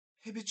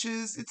Hey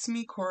bitches, it's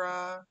me,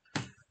 Korra.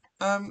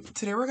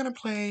 Today we're gonna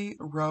play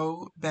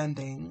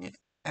Robending,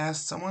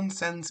 as someone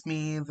sends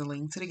me the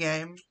link to the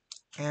game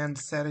and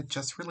said it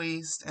just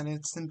released and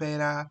it's in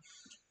beta.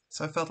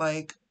 So I felt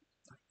like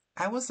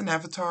I was an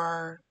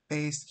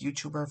avatar-based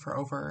YouTuber for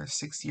over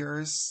 6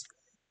 years,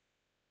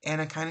 and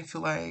I kind of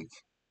feel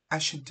like I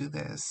should do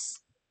this,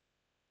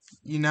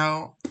 you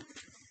know?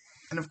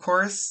 And of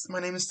course, my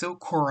name is still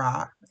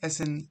Korra, as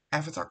in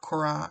Avatar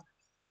Korra.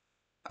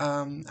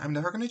 I'm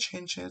never gonna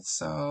change it,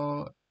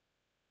 so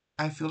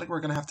I feel like we're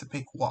gonna have to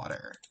pick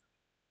water.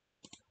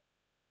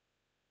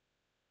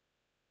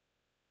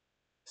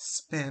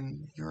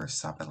 Spin your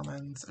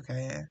sub-elements,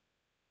 okay.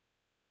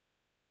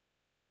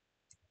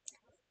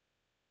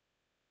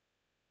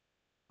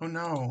 Oh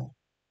no.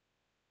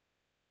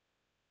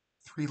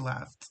 3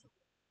 left.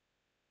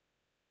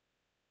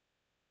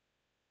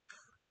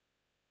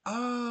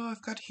 Oh,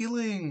 I've got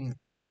healing.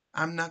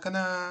 No, I'm not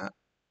gonna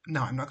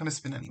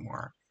spin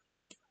anymore.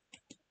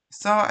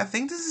 So I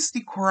think this is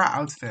the Korra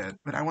outfit,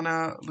 but I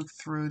wanna look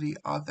through the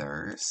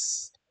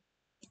others.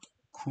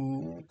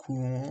 Cool.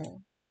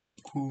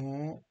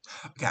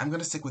 Okay, I'm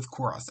gonna stick with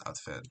Korra's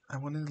outfit. I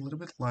want it a little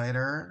bit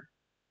lighter.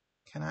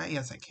 Can I?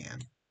 Yes, I can.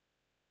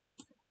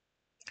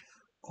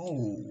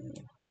 Oh.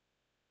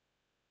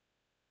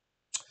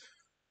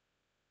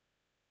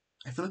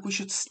 I feel like we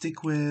should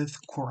stick with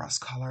Korra's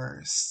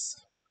colors.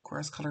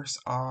 Korra's colors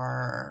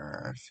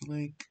are, I feel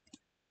like,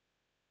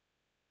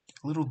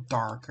 a little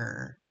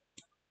darker.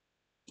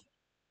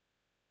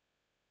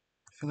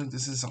 I feel like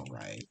this is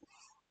alright.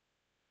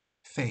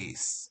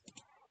 Face.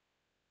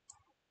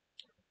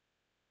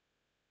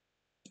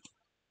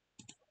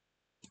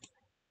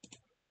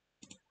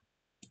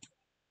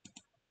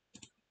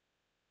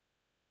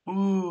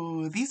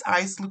 Ooh, these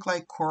eyes look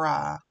like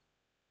Korra.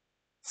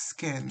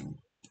 Skin.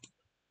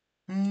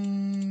 I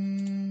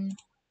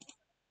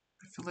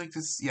feel like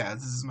this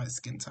is my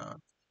skin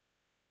tone.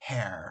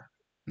 Hair.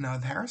 No,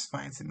 the hair is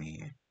fine to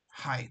me.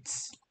 Height.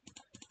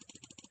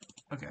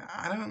 Okay,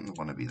 I don't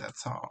want to be that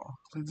tall.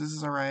 Like, this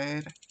is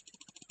alright.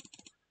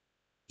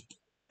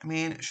 I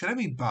mean, should I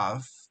be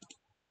buff?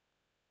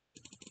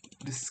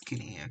 This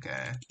skinny,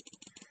 okay.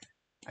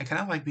 I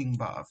kind of like being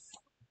buff.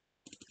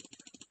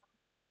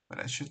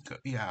 But I should go,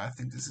 yeah, I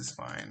think this is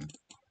fine.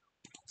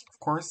 Of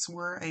course,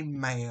 we're a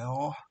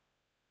male.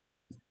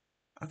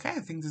 Okay, I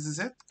think this is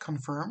it.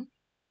 Confirm.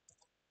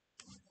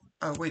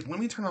 Oh, wait,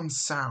 let me turn on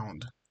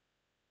sound.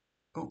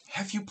 Oh,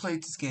 have you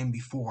played this game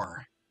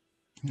before?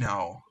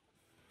 No.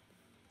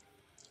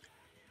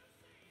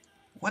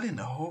 What in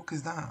the hulk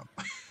is that?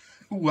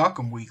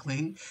 Welcome,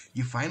 weakling.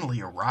 You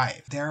finally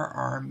arrived. There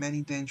are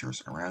many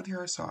dangers around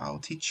here, so I'll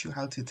teach you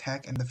how to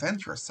attack and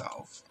defend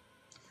yourself.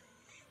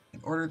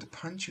 In order to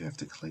punch, you have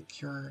to click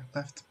your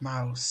left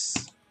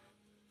mouse.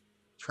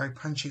 Try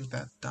punching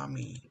that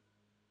dummy.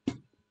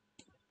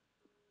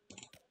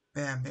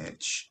 Bam,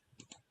 bitch.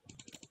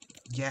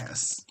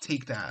 Yes,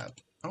 take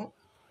that. Oh.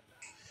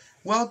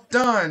 Well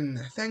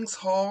done! Thanks,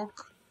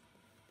 Hulk.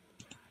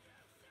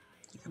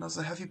 You can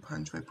also heavy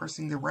punch by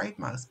pressing the right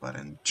mouse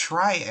button.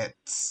 Try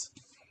it!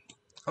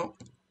 Oh,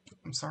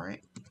 I'm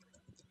sorry.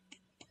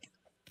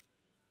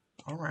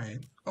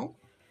 Alright. Oh.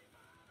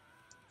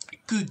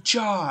 Good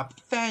job!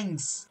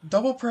 Thanks!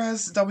 Double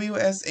press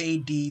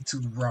WSAD to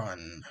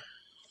run.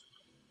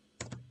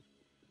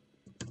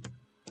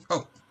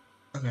 Oh,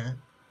 okay.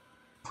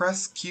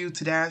 Press Q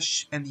to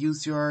dash and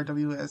use your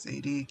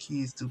WSAD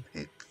keys to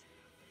pick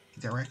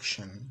the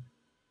direction.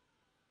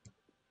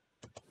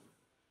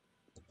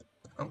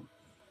 Oh.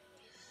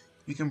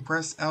 You can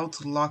press L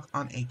to lock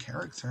on a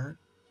character.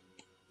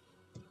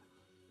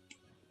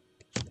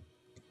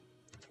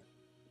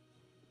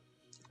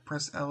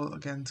 Press L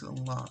again to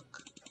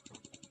unlock.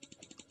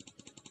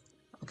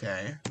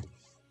 Okay.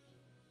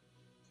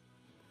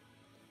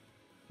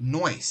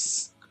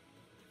 Nice.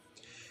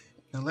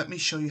 Now let me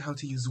show you how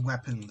to use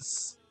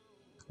weapons.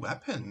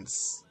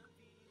 Weapons?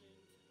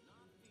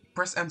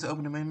 Press M to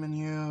open the main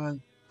menu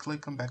and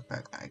click on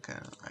backpack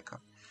icon.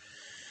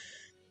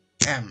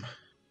 M.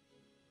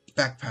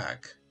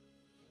 Backpack.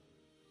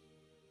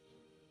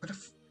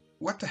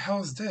 What the hell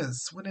is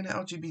this? What in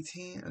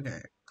LGBT?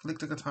 Okay. Click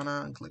the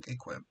katana and click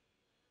equip.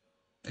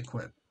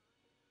 Equip.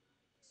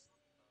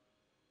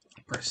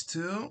 Press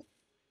 2.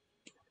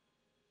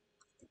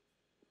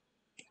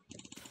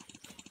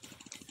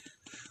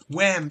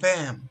 Wham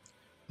bam!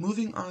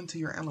 Moving on to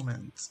your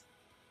element.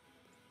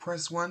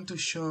 Press 1 to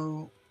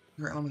show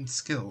your element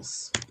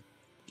skills.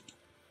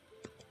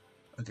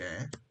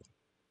 Okay.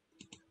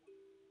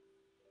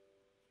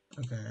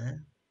 Okay.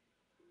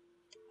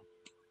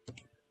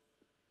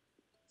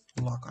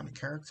 Lock on a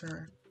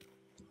character.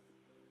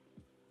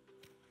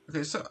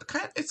 Okay, so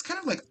it's kind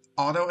of like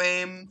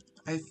auto-aim.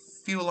 I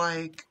feel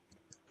like...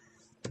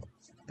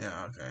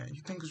 Yeah, okay.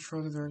 You can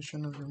control the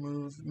direction of your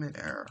move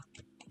mid-air.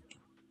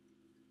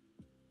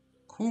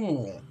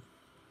 Cool.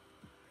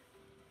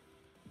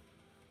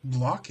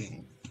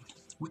 Blocking.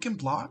 We can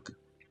block.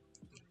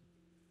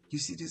 You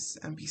see this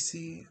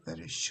NPC that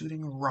is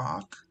shooting a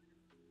rock?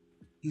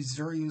 He's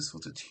very useful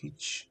to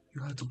teach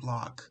you how to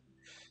block.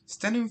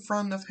 Stand in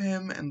front of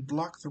him and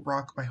block the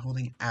rock by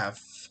holding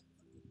F.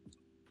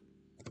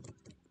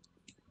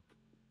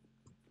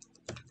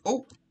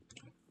 Oh!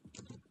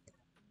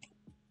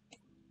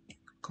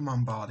 Come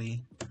on,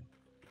 body.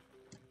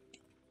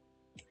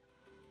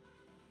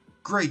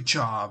 Great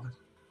job!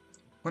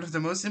 One of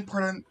the most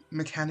important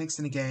mechanics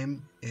in the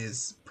game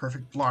is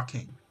perfect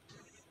blocking.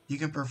 You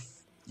can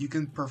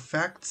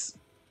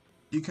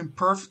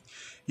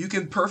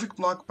perfect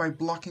block by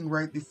blocking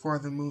right before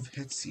the move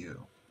hits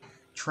you.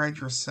 Try it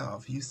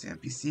yourself. Use the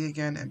NPC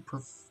again and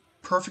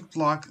perfect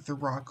block the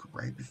rock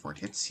right before it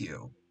hits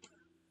you.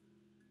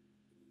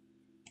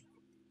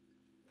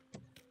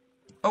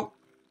 Oh!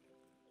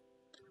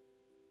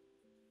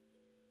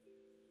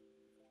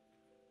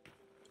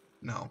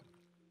 No.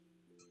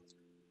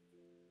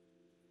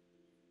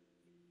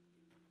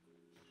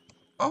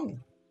 Oh!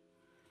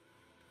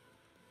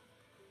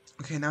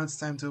 Okay, now it's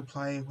time to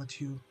apply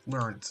what you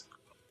learned.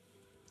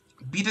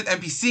 Beat it,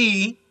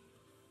 NPC!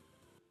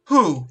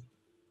 Who?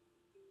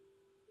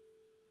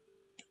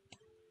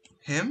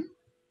 Him?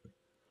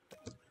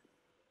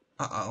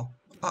 Uh-oh.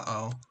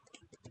 Uh-oh.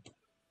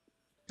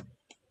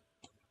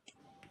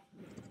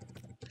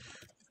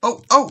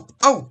 Oh, oh,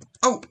 oh,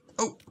 oh,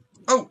 oh,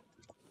 oh!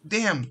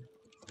 Damn!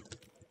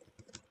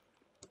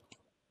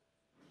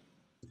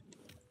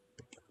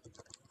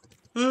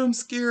 Oh, I'm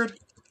scared.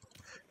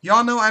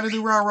 Y'all know I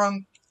do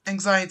wrong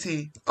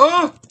anxiety.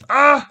 Oh!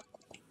 Ah!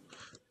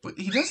 But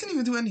he doesn't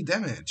even do any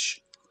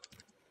damage.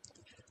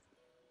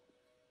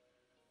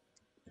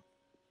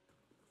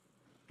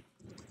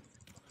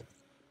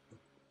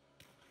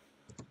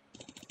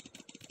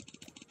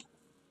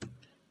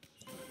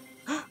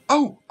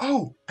 Oh!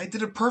 Oh! I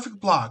did a perfect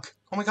block.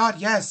 Oh my god,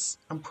 yes!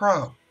 I'm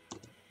pro.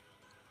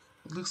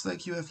 It looks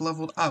like you have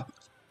leveled up.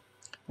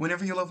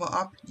 Whenever you level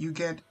up, you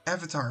get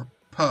Avatar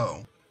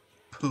Poo.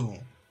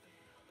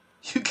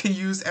 You can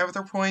use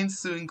Avatar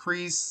points to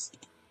increase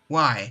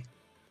Y.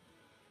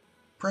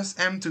 Press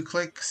M to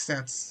click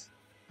stats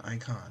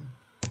icon.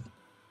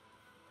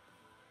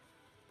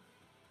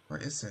 Where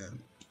is it?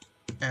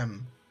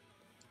 M.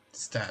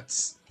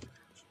 Stats.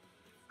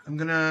 I'm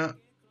gonna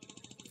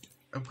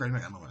upgrade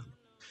my element.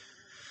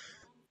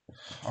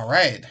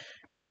 Alright.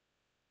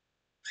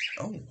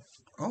 Oh.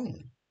 Oh.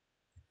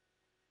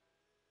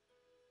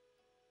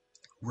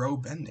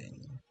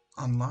 Robending.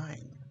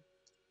 Online.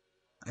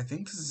 I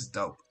think this is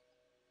dope.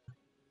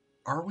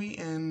 Are we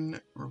in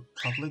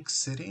Republic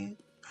City?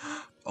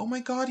 Oh my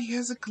god, he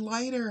has a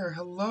glider!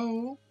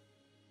 Hello?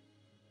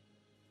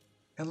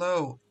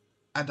 Hello,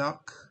 a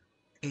duck.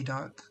 Oh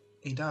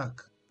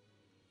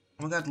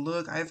my god,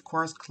 look, I have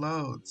Korra's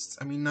clothes.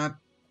 I mean, not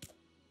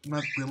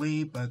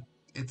really, but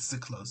it's the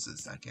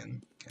closest I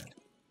can get.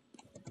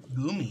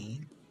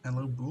 Boomy?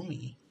 Hello,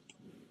 Boomy.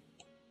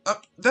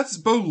 That's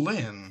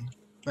Bolin.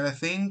 But I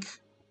think,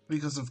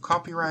 because of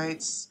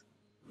copyrights,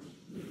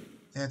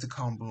 they had to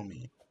call him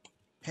Boomy.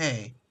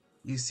 Hey,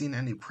 you seen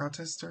any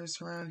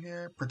protesters around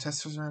here?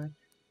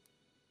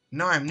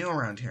 No, I'm new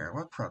around here.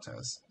 What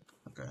protest?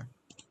 Okay.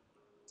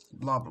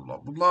 Blah, blah, blah,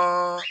 blah,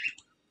 blah.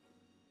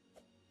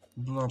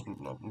 Blah, blah,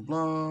 blah, blah,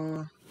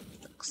 blah.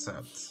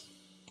 Accept.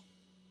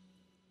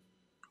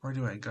 Where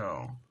do I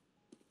go?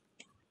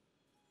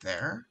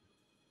 There?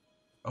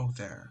 Oh,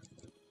 there.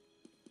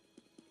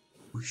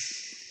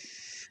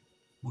 Whoosh.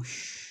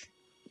 Whoosh.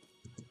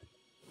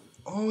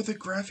 Oh, the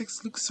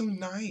graphics look so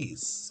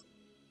nice.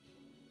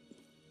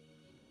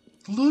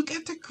 Look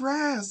at the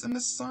grass and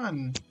the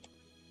sun.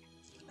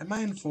 Am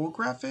I in full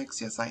graphics?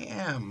 Yes, I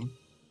am.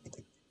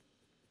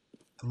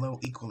 Hello,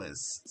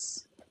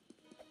 equalists.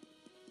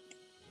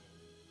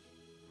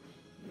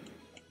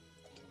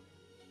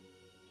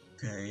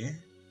 Okay.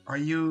 Are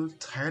you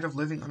tired of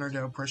living under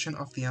the oppression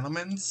of the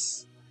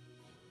elements?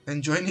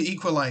 Then join the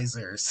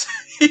equalizers.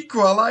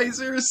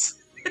 Equalizers?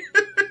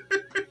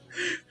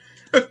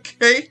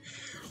 Okay.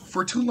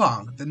 For too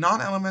long, the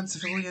non-element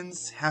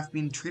civilians have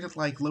been treated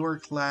like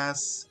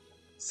lower-class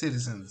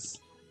citizens.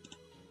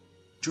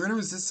 Join the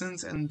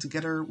resistance and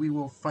together we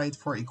will fight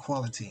for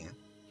equality.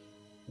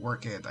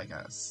 Work it, I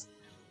guess.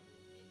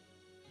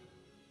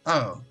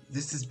 Oh,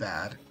 this is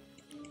bad.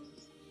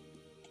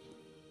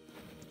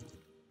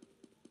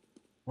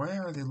 Why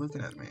are they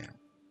looking at me?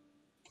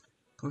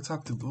 Go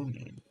talk to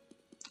Boomy.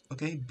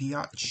 Okay,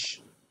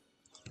 biatch.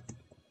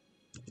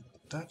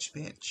 Dutch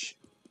bitch.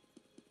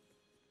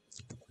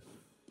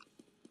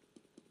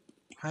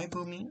 Hi,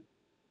 Boomy.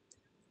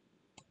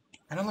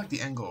 I don't like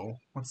the angle.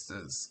 What's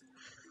this?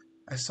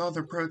 I saw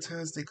the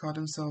protest. They called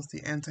themselves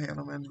the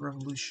Anti-Element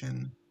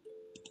Revolution.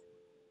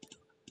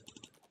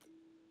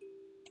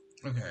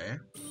 Okay.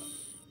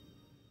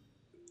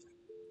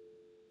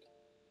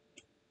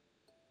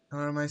 What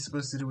am I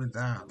supposed to do with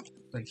that?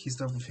 Like,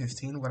 he's level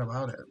 15? What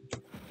about it?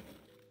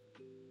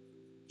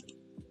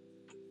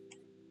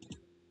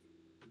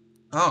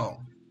 Oh.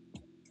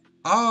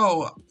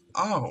 Oh!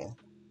 Oh!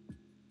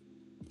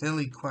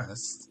 Daily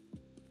quest.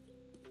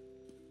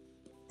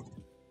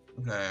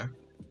 Okay.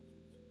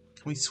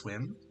 Can we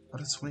swim?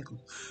 What is swimming?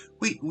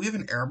 Wait, we have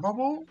an air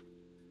bubble?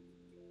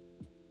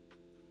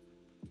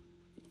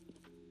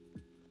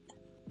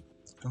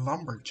 The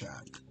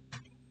lumberjack.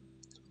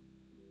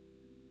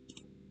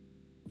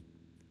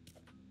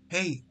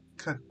 Hey,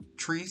 cut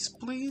trees,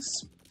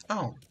 please?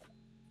 Oh.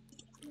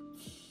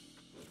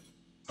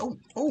 Oh,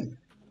 oh.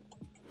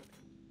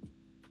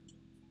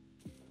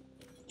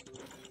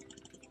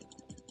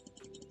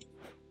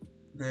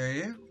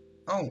 Okay.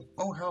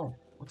 Oh, hell.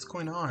 What's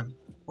going on?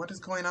 What is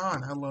going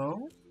on?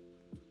 Hello?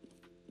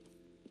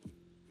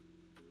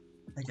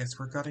 I guess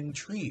we're cutting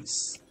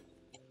trees.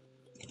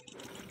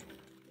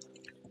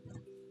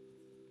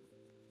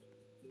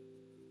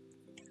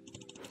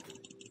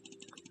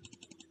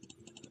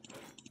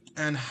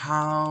 And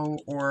how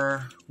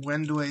or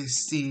when do I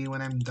see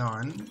when I'm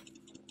done?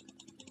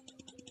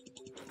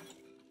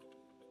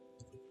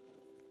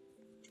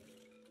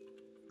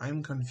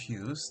 I'm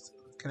confused.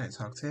 Can I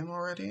talk to him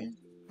already?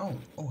 Oh,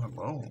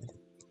 hello.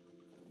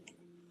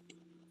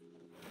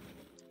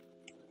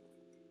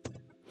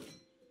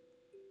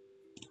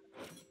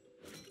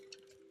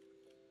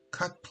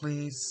 Cut,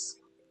 please.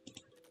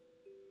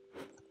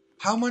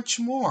 How much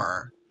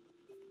more?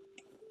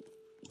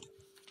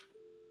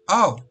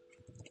 Oh!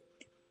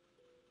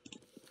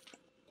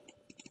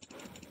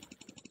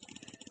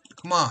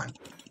 Come on.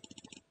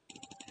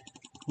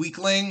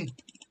 Weakling!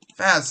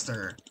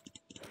 Faster!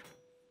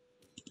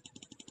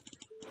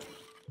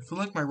 I feel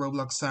like my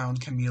Roblox sound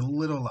can be a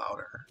little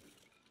louder.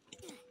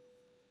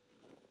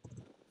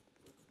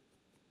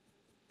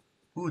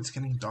 Ooh, it's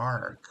getting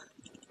dark.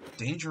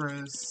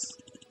 Dangerous.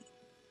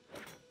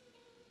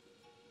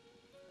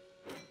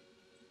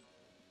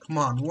 Come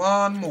on,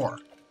 one more.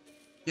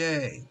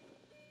 Yay.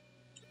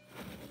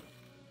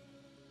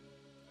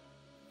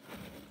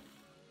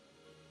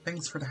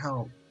 Thanks for the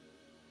help.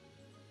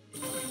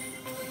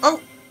 Oh!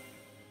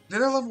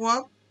 Did I level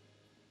up?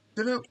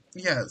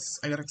 Yes,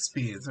 I got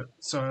XP,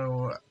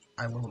 so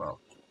I leveled up.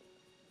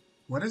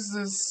 What is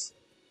this?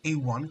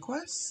 A1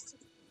 quest?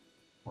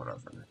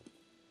 Whatever.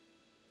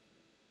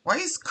 Why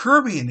is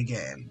Kirby in the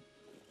game?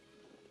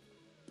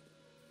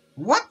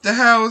 What the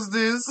hell is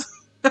this?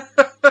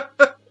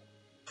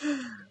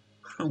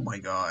 Oh my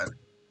god.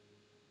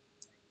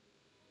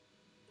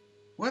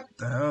 What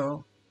the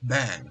hell?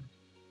 Bang.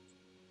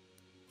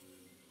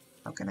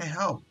 How can I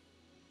help?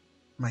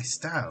 My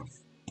staff.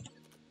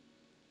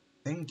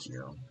 Thank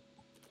you.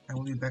 I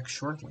will be back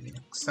shortly.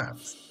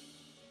 Accept.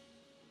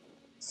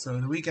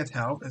 So do we get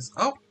help?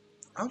 Oh!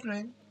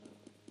 Okay.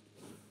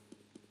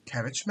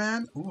 Cabbage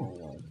Man?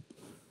 Ooh.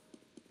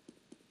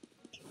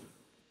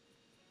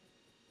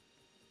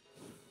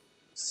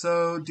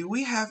 So, do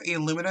we have a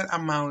limited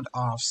amount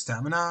of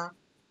stamina?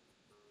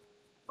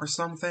 Or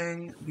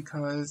something?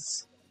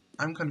 Because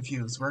I'm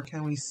confused. Where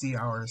can we see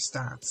our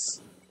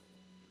stats?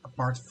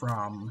 Apart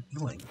from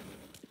healing.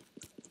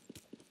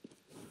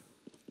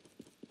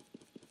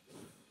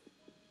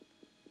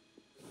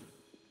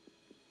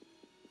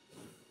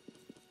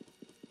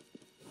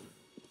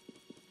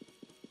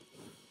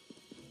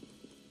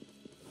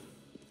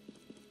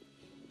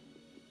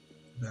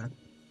 Then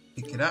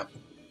pick it up.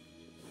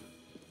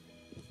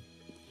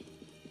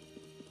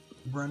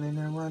 Running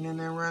and running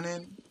and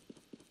running.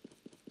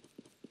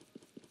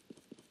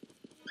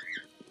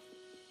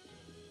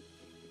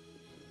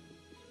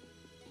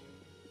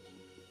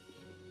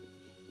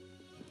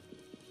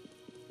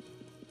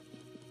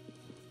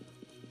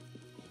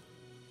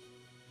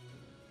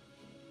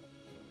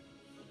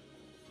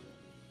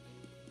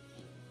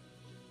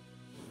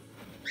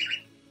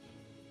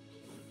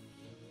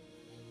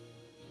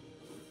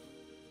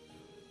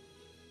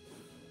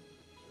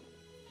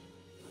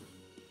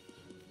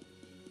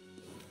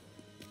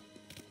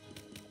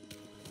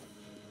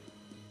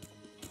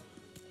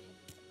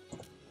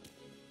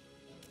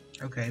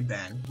 Okay,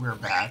 bang. We're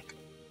back.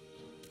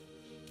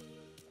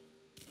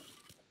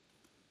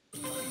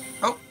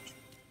 Oh!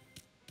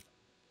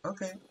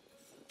 Okay.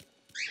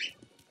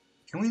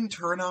 Can we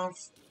turn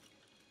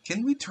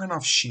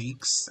off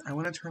shakes? I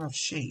want to turn off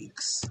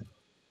shakes.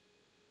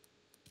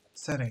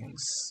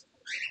 Settings.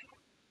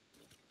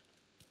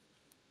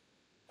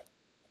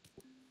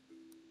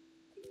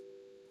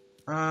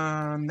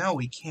 No,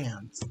 we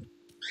can't.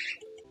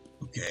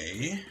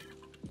 Okay.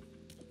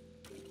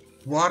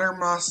 Water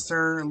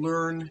Master,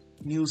 learn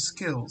new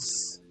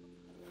skills.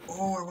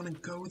 Oh, I want to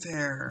go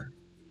there.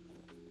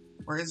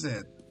 Where is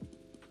it?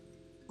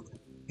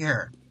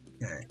 Here.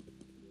 Okay.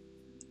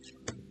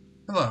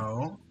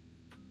 Hello.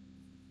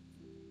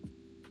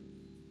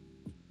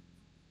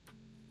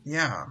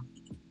 Yeah.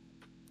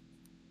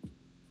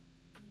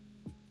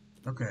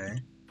 Okay.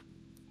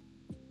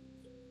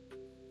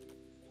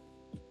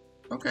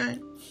 Okay.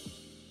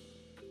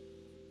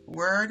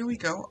 Where do we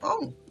go?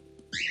 Oh!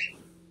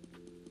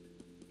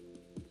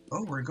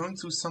 Oh, we're going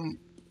to some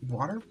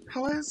water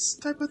palace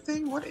type of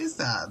thing? What is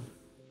that?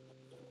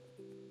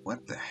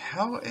 What the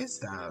hell is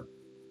that?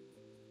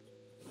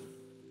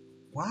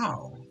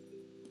 Wow.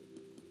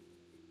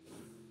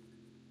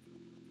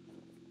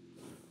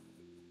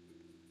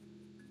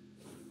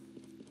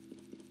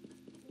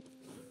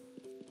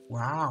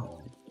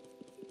 Wow.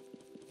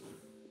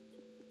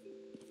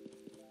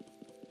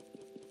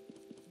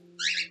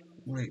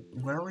 Wait,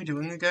 what are we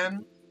doing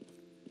again?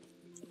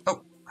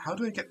 How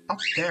do I get up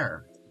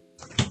there?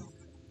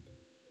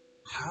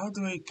 How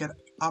do I get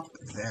up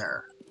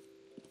there?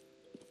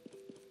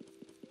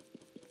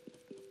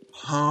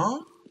 Huh?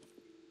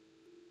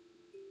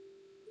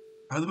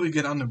 How do we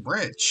get on the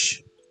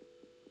bridge?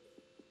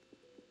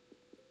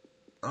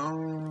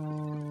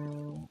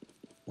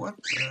 What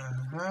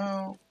the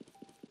hell?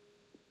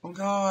 Oh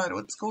god,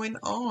 what's going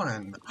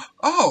on?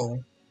 Oh!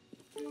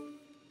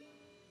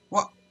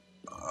 What?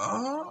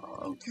 Oh,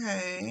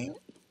 okay.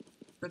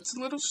 That's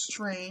a little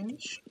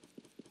strange.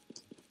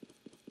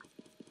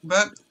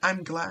 But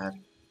I'm glad.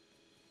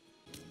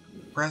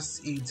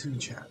 Press E to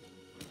chat.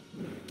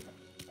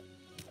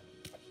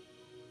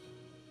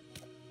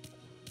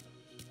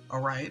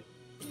 Alright.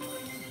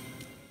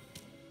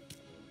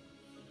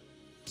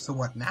 So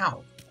what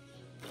now?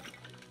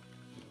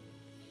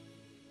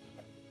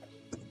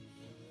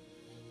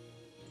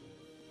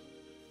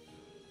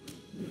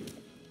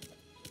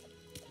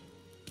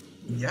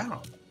 Yeah.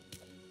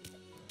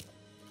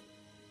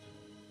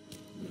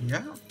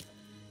 Yeah.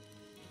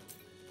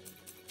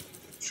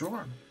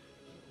 Sure.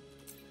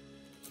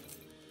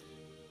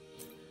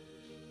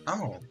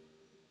 Oh.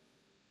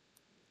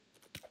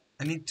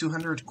 I need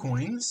 200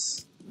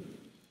 coins?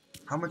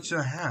 How much do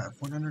I have?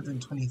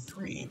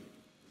 123.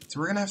 So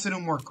we're gonna have to do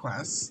more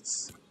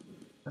quests.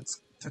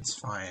 That's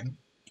fine.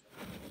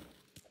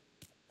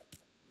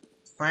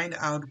 Find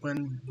out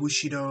when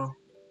Bushido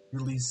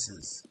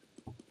releases.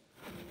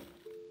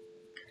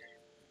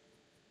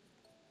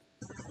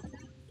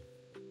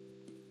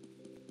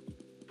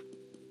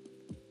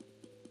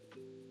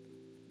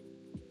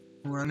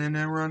 Running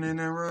and running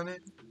and running.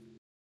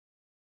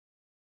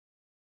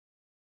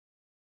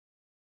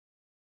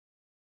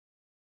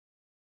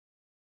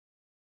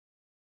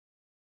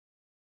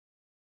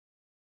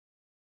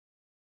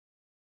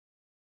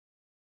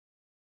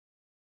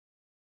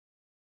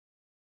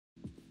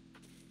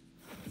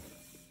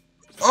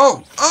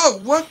 Oh! Oh!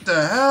 What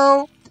the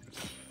hell?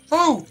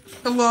 Oh!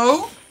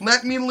 Hello?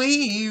 Let me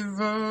leave!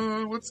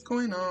 What's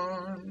going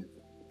on?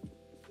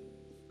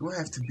 Do I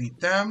have to beat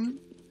them?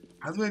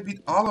 How do I beat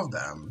all of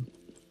them?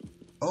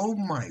 Oh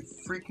my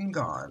freaking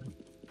god.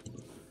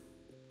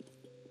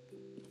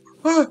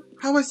 How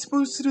am I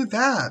supposed to do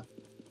that?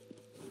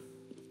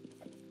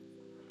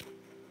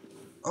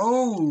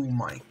 Oh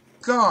my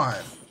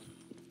god.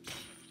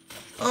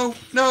 Oh,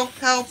 no,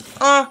 help!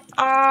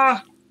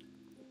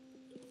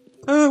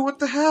 What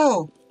the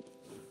hell?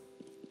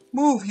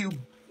 Move, you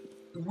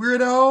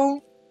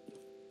weirdo!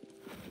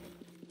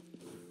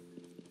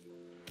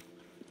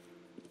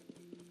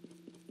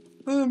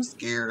 Oh, I'm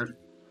scared.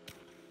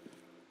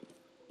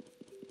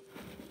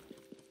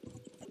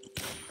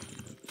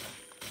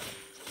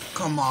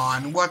 Come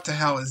on, what the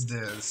hell is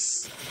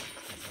this?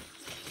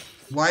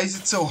 Why is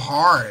it so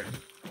hard?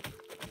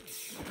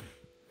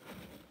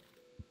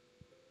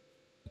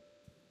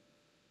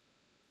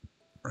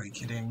 Are you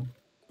kidding?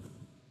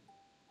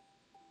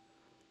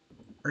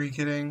 Are you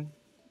kidding?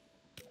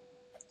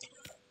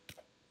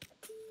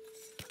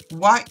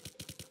 Why?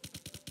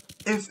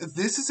 If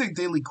this is a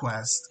daily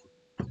quest,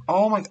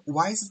 oh my,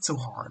 why is it so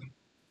hard?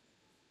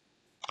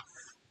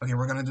 Okay,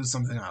 we're gonna do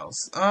something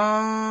else.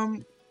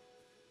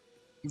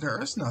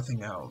 There is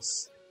nothing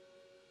else.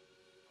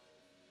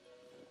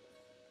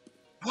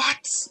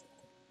 What?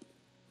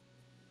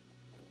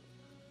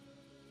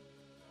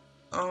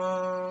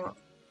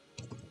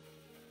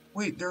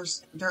 Wait,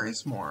 there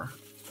is more.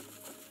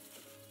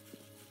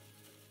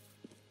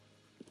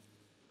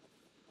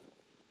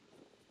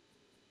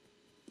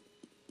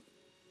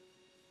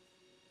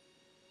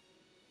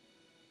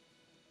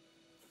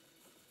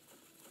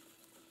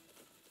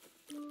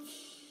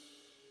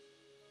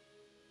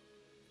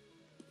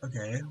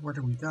 Okay, where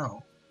do we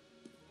go?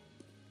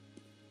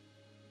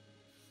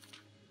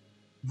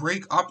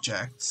 Break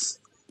objects?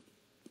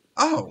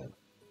 Oh!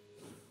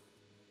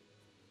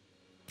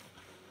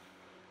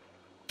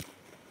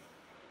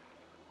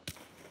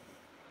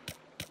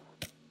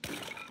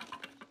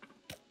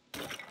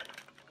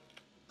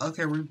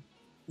 Okay,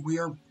 we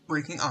are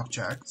breaking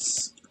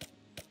objects.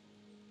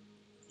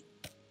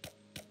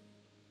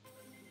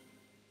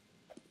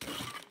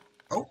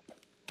 Oh.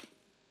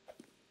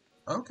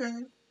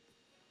 Okay.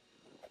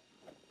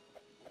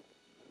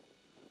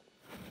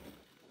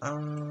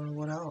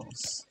 What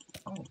else?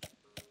 Oh.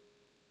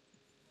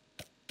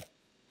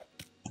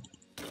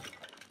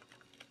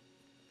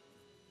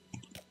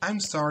 I'm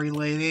sorry,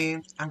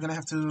 lady. I'm gonna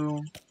have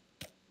to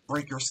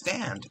break your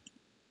stand.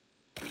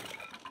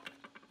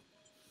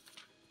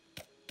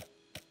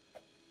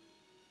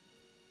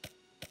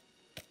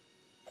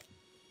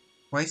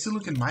 Why is he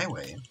looking my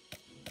way?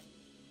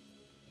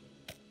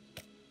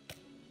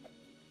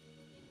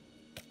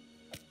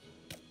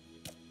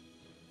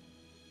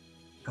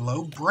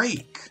 Hello,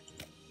 break.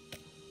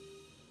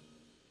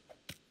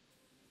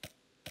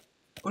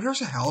 Oh,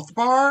 there's a health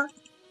bar?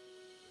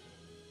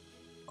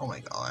 Oh my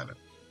god.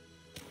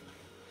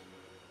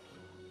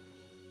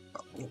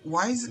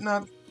 Why is it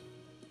not...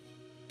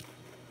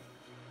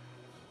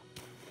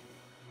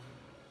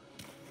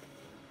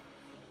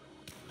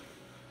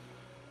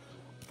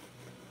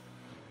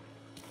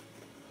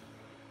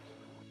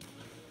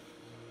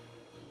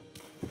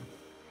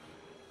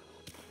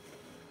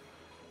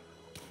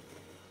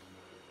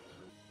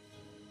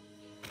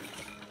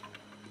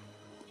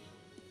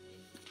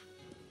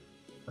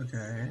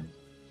 Okay.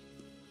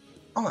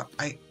 Oh,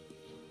 I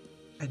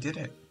did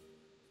it.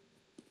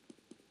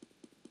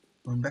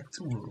 Going back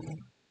to Woo.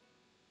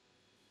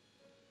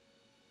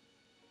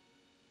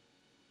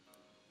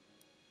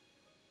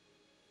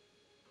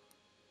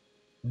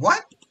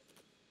 What?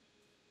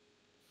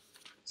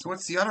 So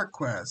what's the other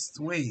quest?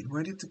 Wait,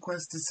 where did the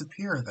quest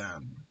disappear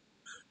then?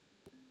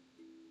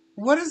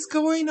 What is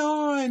going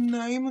on?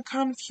 I'm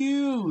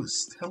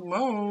confused.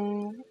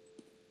 Hello?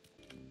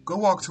 Go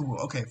walk to Woo.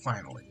 Okay,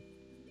 finally.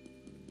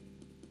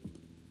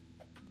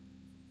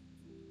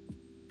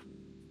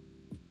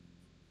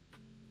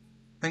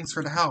 Thanks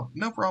for the help.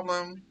 No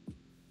problem.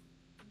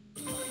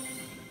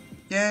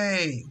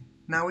 Yay!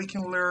 Now we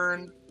can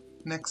learn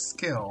next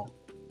skill.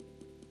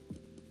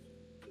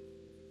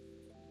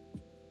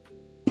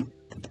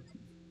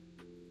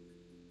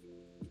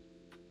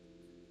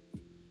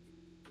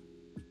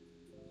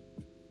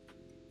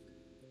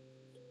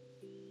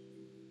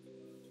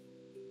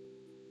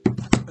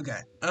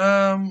 Okay,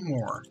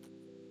 more.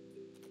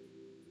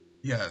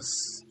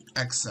 Yes,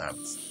 accept.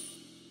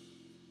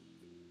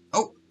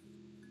 Oh!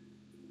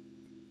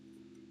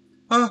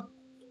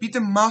 Beat the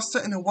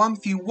master in a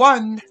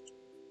 1v1!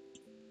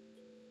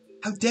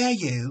 How dare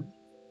you!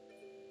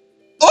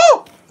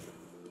 Oh!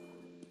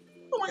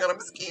 Oh my god, I'm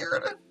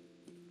scared!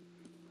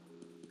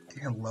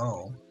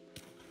 Hello.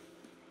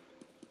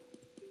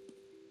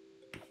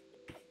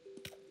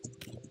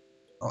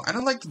 Oh, I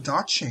don't like the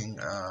dodging,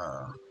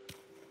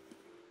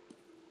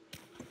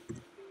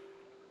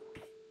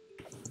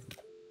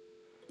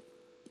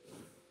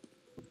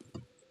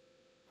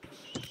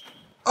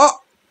 Oh!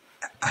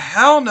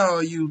 Hell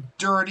no, you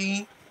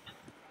dirty!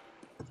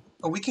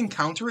 Oh, we can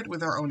counter it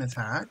with our own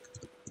attack?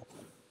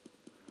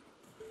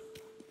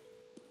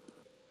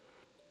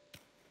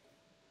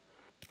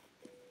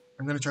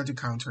 I'm gonna try to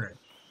counter it.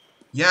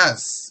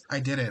 Yes! I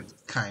did it,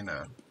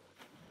 kinda.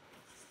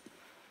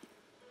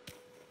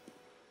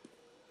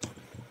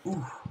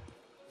 Ooh.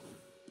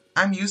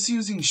 I'm used to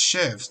using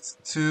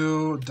shift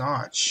to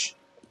dodge.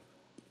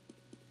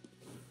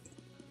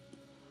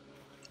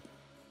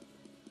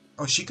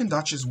 Oh, she can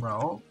dodge as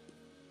well?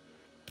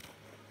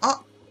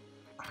 Oh!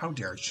 How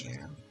dare she?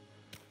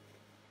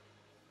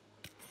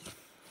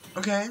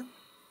 Okay.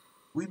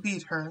 We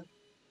beat her.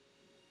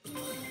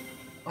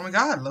 Oh my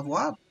god, level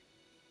up.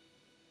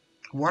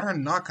 Water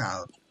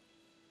knockout.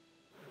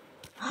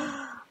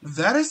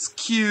 That is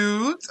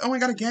cute! Oh my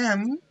god,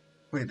 again!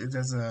 Wait, it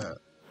does a...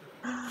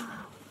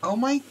 Oh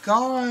my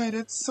god,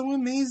 it's so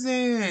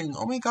amazing!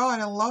 Oh my god,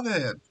 I love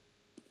it!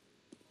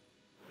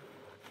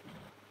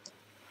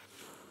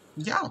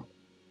 Yeah!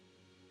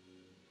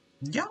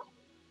 Yeah!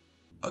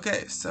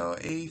 Okay, so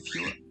a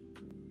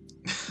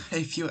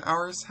few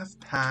hours have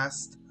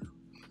passed.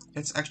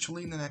 It's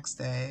actually the next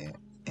day,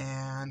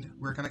 and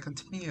we're gonna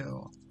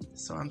continue.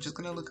 So I'm just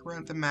gonna look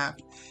around the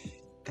map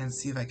and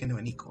see if I can do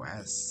any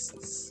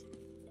quests.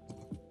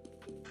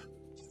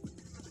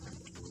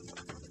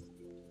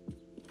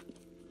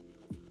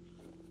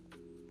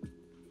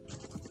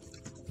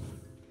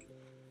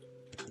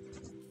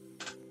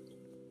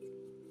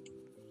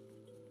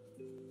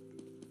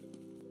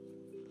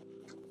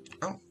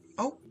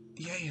 Oh,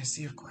 yeah, I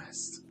see a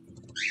quest.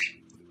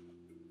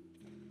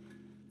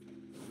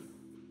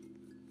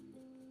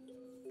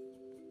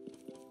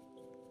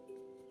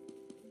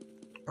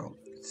 Oh,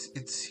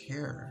 it's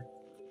here.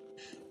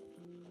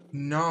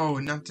 No,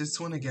 not this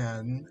one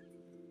again.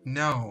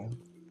 No.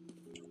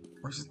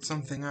 Or is it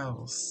something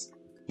else?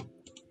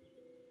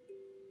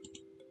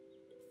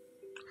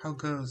 How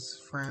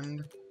goes,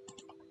 friend?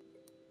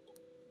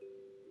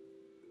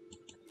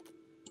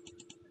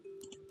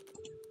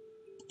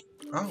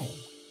 Oh.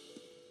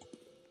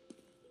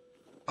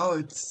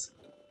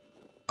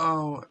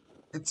 Oh,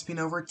 it's been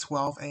over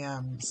 12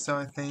 AM, so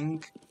I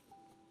think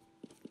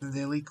the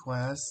daily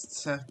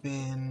quests have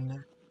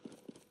been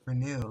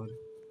renewed.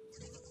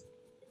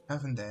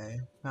 Haven't they?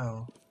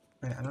 No.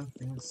 Wait, I don't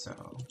think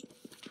so.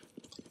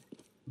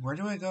 Where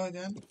do I go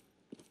again?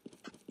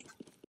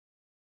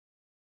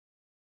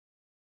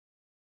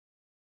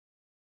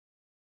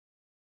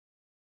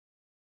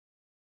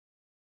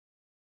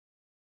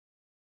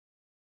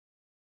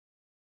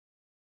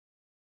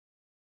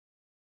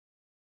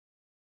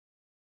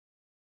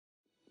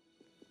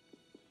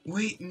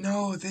 Wait,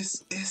 no,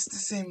 this is the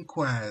same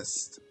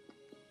quest.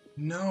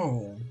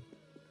 No.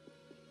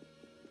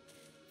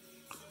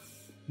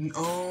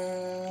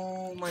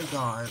 Oh my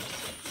god.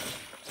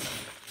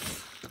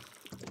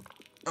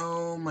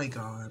 Oh my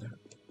god.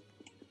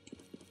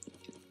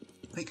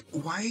 Like,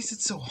 why is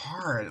it so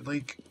hard?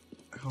 Like,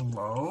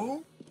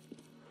 hello?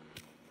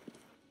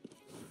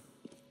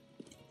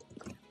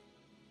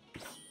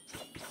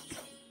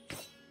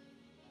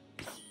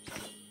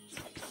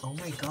 Oh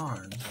my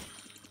god.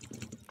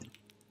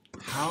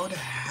 How the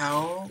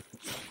hell?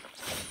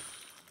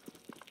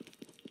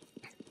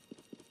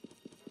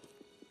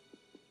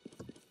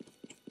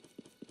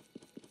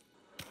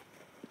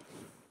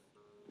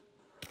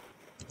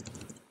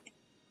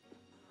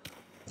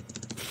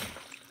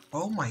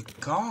 Oh my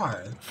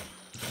god.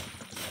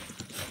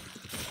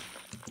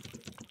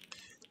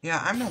 Yeah,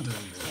 I'm not doing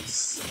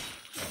this.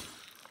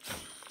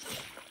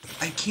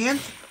 I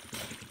can't...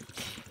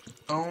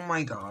 Oh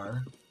my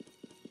god.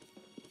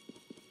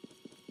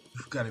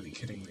 You've got to be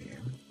kidding me.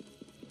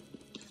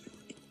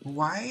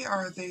 Why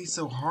are they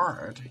so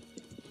hard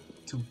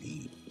to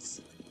beat?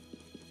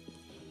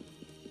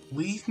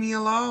 Leave me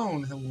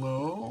alone,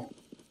 hello?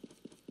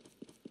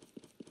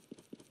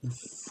 You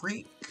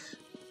freak.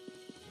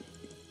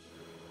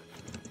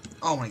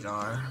 Oh my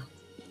god.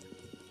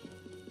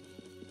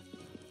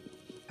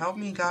 Help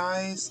me,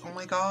 guys. Oh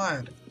my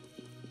god.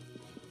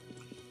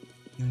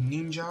 You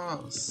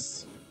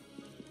ninjas.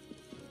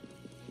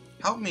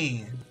 Help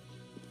me.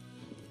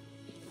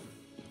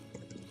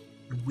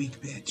 You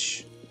weak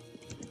bitch.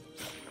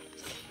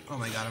 Oh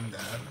my god, I'm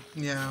dead.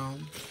 Yeah.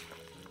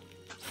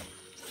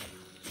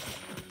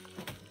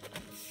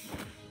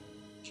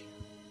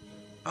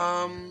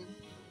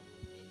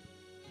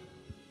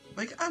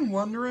 Like, I'm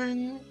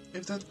wondering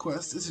if that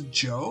quest is a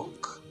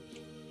joke?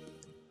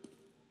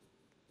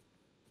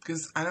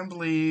 Because I don't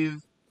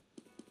believe...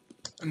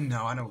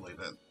 No, I don't believe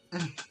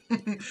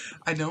it.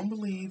 I don't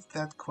believe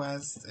that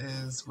quest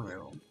is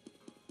real.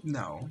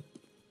 No.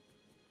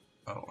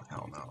 Oh,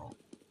 hell no.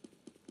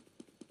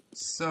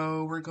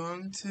 So, we're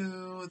going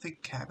to the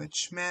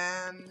Cabbage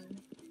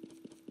Man.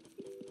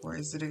 Where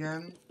is it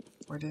again?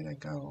 Where did I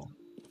go?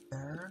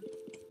 There?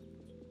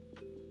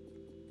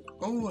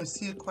 Oh, I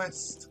see a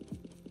quest.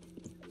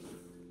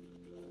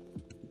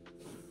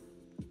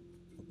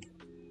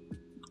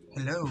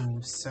 Hello,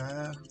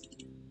 sir.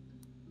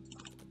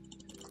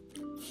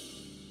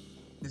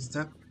 Is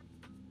that...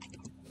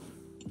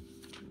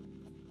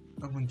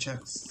 Open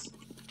chest.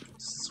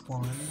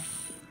 Swan.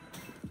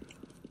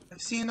 I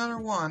see another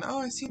one. Oh,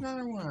 I see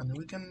another one.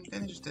 We can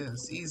finish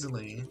this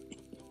easily.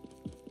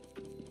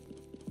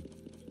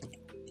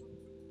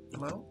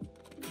 Hello?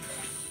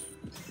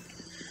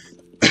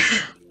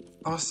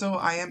 Also,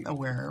 I am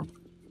aware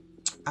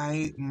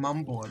I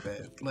mumble a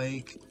bit.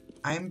 Like,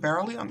 I am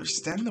barely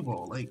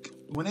understandable. Like,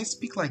 when I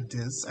speak like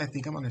this, I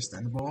think I'm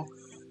understandable.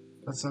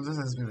 But sometimes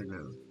I speak like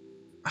this.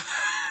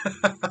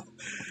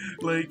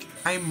 Like,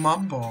 I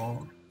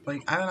mumble.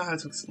 Like, I don't know how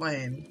to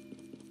explain.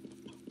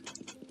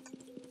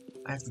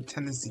 I have the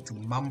tendency to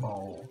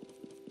mumble.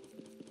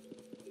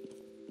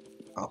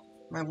 Oh,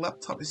 my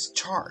laptop is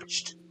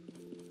charged.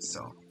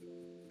 So.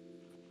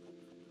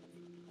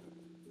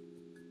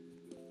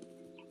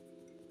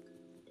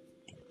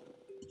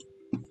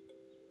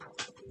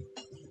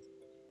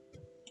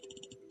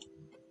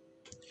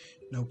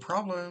 No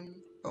problem.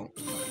 Oh.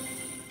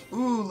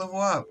 Ooh, level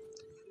up.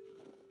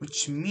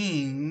 Which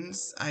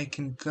means I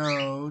can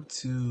go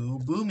to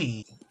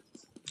Boomy.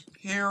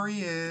 Here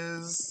he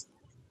is.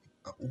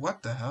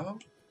 What the hell?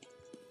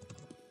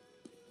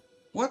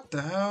 What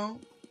the hell?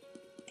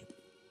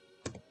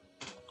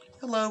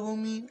 Hello,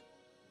 Boomy.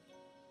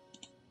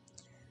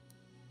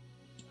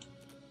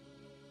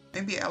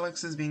 Maybe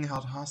Alex is being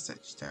held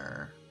hostage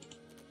there.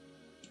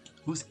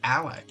 Who's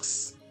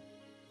Alex?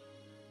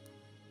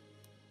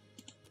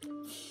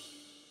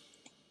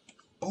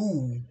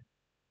 Oh.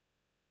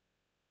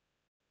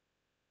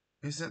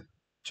 Is it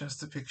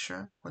just a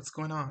picture? What's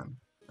going on?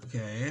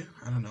 Okay,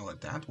 I don't know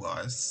what that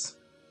was.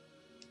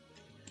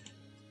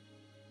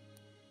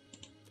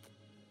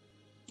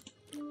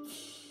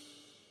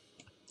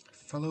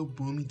 Follow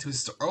Boomy to his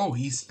store. Oh,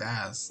 he's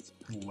fast.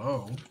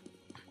 Hello.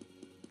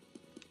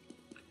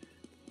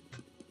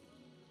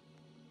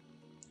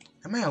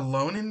 Am I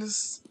alone in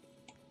this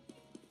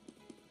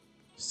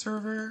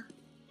server?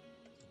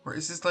 Or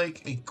is this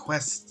like a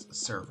quest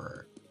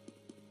server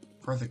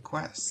for the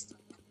quest?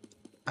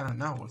 I don't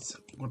know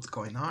what's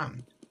going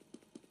on.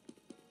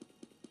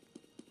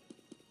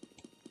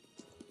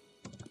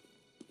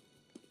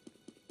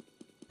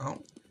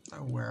 Oh,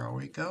 where are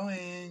we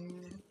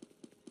going?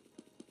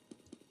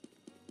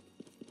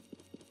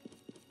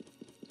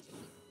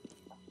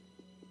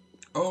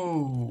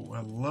 Oh,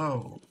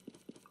 hello.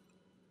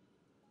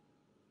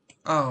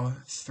 Oh,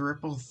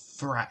 triple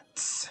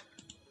threats.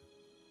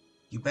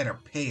 You better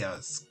pay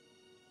us.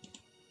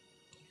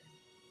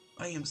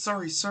 I am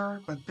sorry,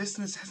 sir, but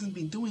business hasn't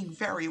been doing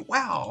very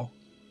well.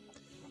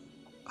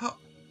 Oh,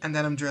 and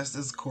then I'm dressed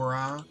as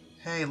Korra.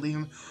 Hey, leave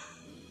him.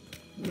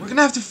 We're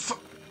gonna have to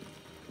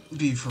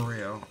be for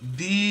real.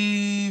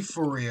 Be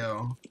for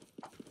real.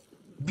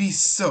 Be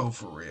so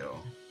for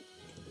real.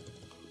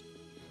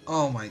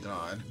 Oh my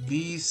god.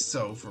 Be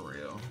so for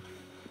real.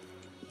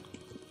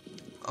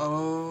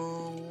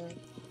 Oh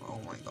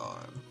my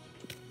god.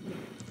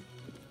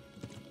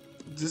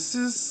 This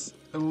is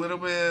a little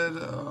bit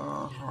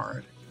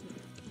hard.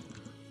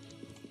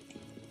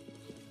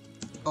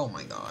 Oh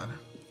my god.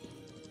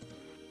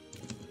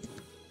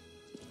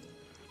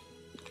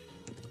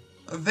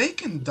 They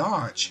can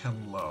dodge.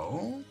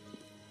 Hello?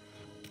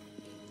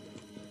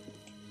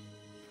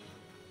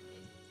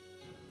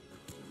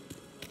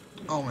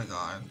 Oh my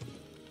god.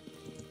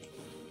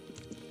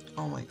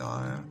 Oh my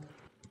god.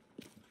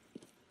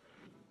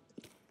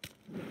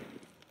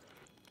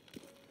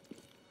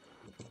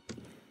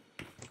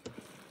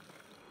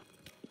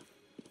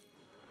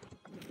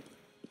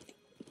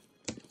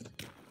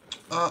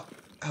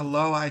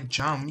 Hello, I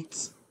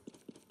jumped.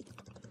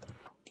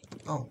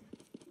 Oh,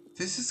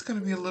 this is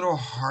gonna be a little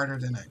harder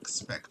than I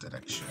expected,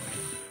 actually.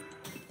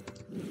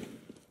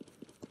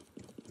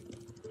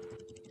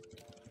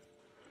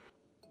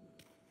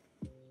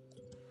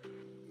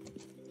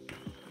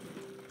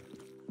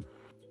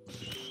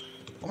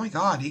 Oh my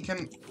god, he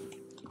can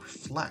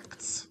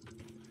reflect.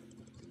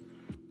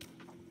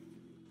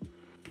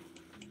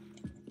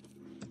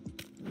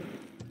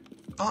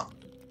 Oh,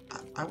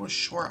 I was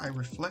sure I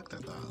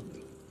reflected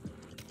that.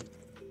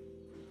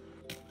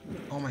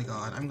 Oh my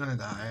god, I'm gonna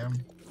die.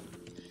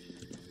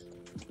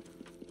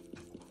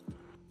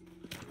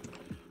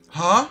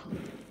 Huh?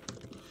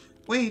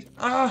 Wait,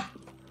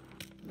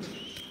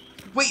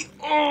 wait,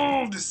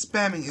 oh, the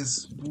spamming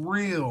is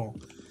real.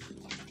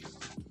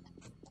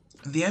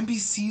 The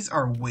NPCs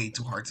are way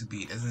too hard to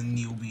beat as a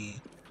newbie.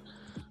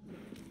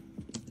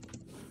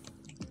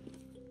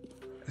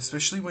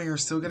 Especially when you're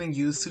still getting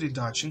used to the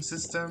dodging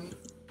system.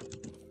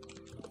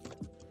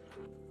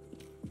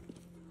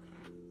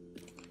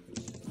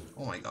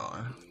 Oh my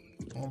god.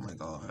 Oh my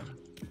god.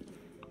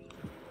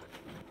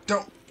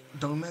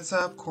 Don't mess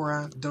up,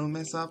 Korra. Don't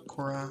mess up,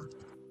 Korra.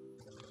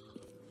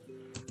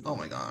 Oh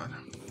my god.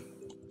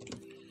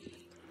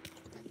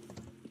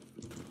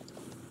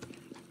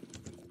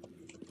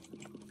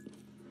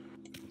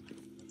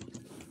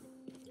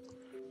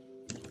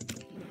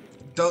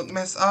 Don't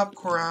mess up,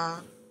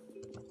 Korra.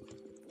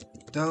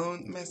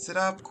 Don't mess it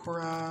up,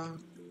 Korra.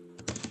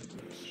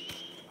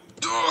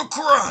 Oh,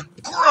 Korra!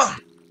 Korra!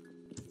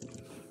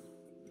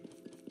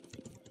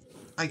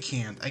 I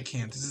can't.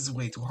 This is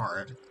way too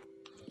hard.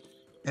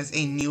 As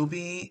a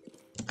newbie,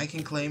 I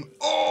can claim...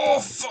 Oh,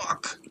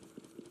 fuck!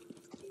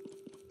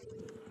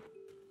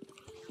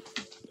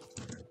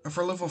 And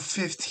for level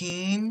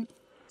 15?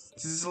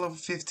 This is a level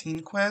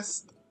 15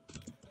 quest?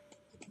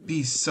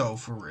 Be so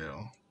for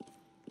real.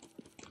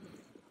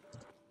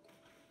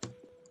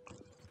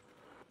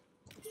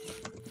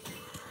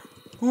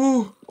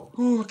 Ooh,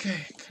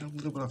 okay. Got a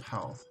little bit of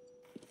health.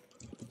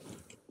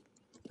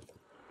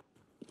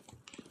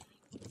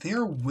 They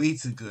are way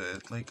too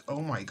good. Like,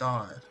 oh my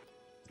god.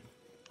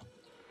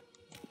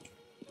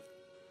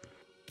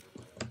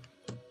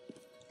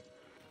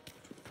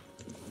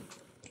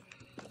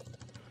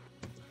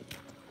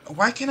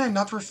 Why can I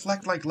not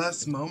reflect like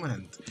last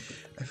moment?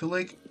 I feel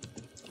like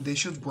they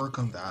should work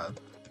on that.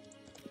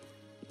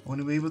 I want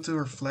to be able to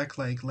reflect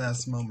like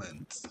last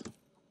moment.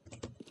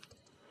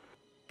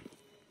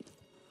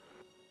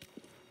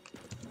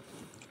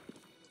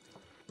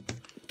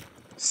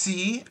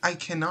 See? I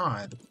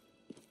cannot.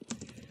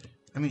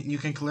 I mean, you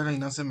can clearly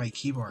not see my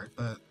keyboard,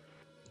 but...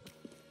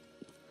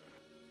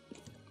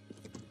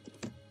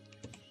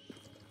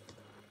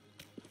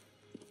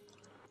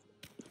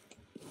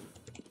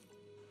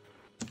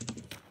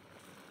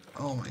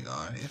 Oh my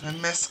god, if I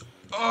mess...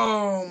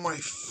 Oh my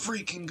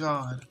freaking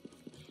god.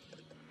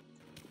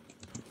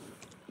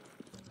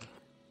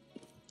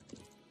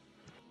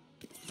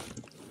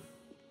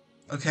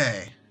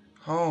 Okay.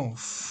 Oh,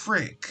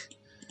 frick.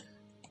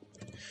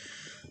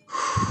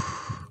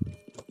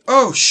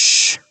 Oh,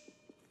 shh!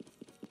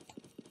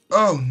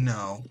 Oh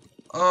no.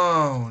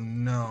 Oh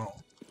no.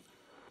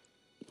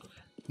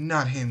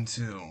 Not him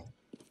too.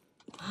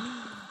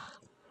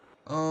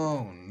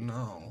 Oh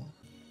no.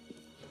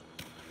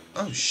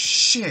 Oh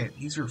shit,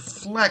 he's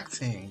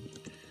reflecting.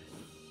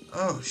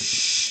 Oh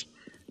shh.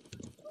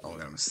 Oh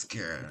god, I'm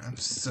scared. I'm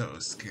so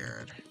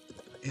scared.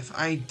 If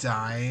I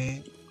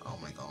die... Oh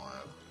my god.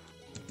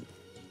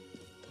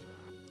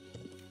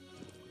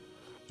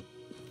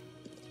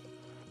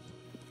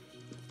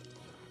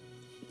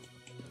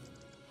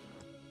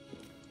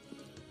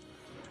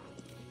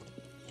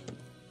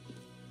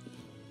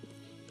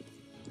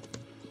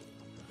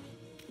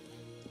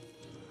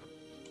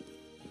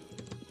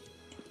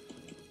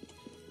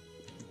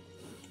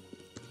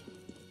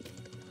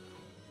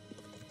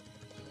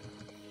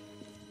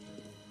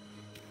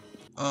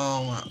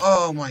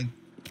 Oh my,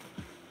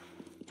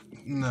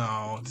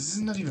 no, this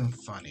is not even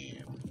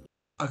funny.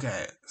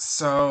 Okay,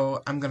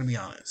 so I'm gonna be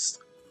honest.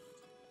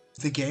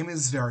 The game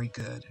is very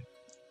good.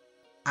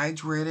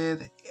 I'd rate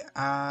it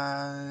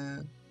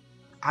a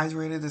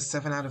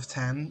 7 out of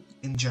 10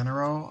 in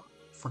general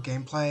for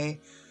gameplay.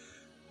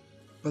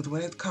 But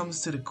when it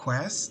comes to the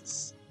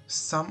quests,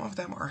 some of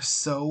them are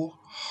so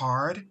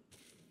hard,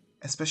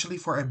 especially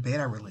for a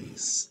beta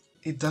release.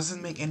 It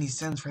doesn't make any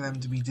sense for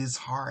them to be this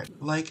hard.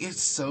 Like,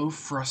 it's so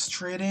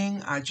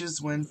frustrating. I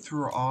just went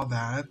through all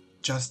that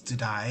just to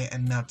die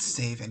and not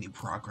save any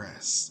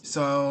progress.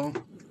 So,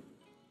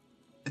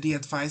 the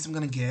advice I'm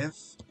gonna give,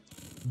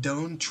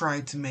 don't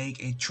try to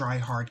make a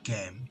try-hard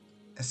game.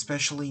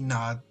 Especially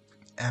not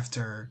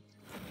after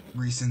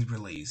recent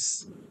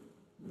release.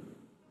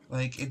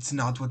 Like, it's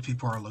not what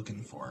people are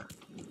looking for.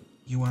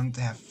 You want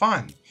to have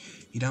fun.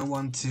 You don't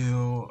want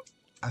to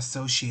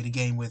associate a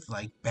game with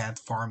like bad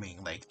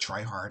farming, like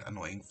try hard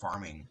annoying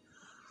farming.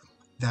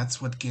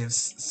 That's what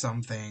gives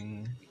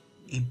something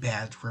a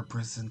bad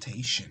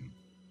representation.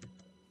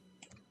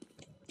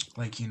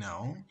 Like, you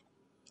know.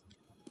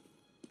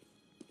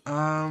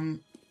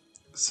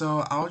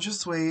 So I'll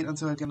just wait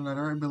until I get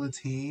another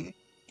ability.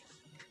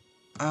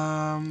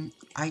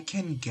 I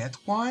can get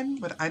one,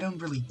 but I don't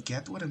really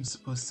get what I'm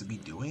supposed to be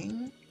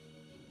doing.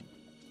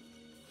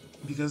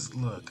 Because,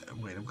 look,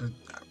 wait,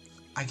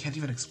 I can't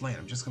even explain,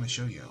 I'm just gonna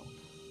show you.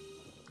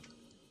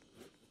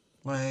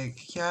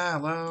 Like, yeah,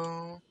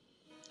 hello.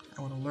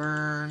 I wanna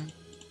learn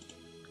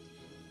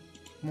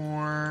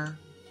more.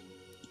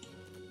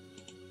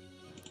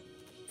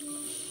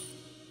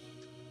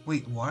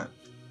 Wait, what?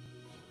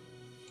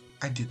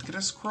 I did get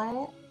a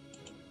scroll?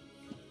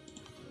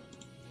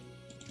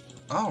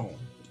 Oh.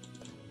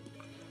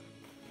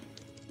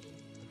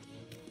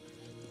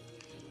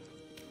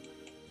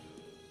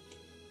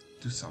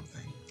 Do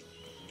something.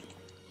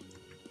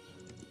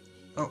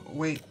 Oh,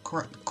 wait,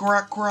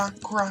 Korra,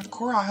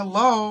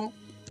 hello?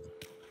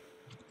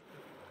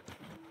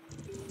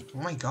 Oh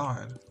my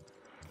god.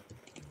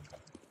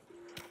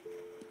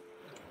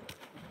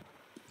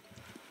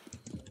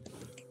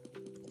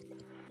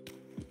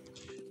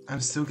 I'm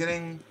still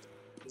getting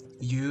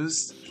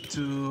used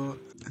to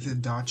the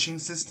dodging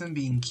system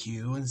being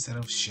Q instead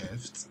of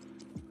shift.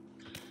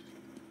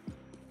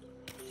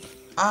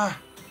 Ah!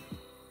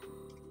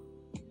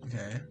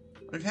 Okay.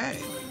 Okay.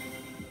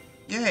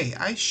 Yay,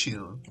 ice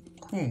shield.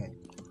 Cool.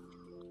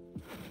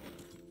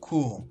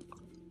 Cool.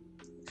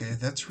 Okay,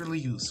 that's really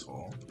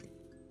useful.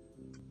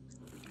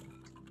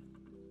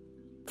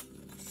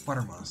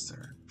 Water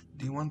Monster.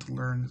 Do you want to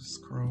learn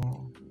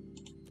scroll?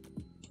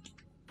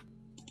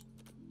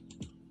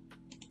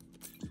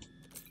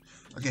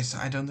 Okay, so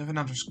I don't have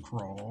another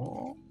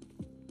scroll.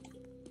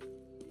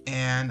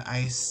 And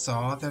I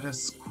saw that a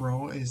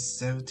scroll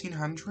is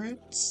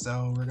 1700,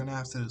 so we're gonna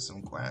have to do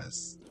some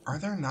quests. Are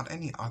there not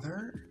any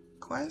other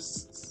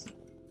quests?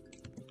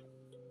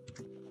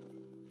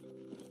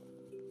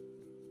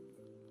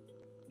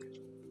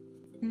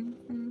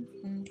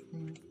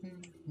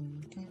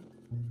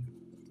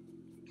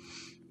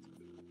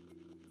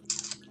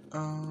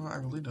 I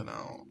really don't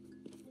know.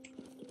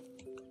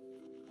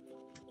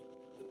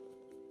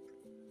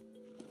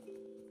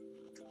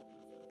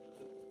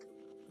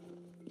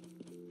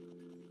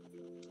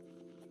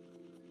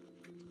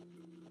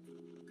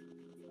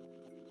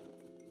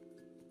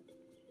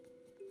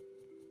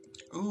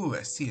 Ooh,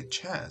 I see a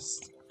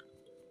chest.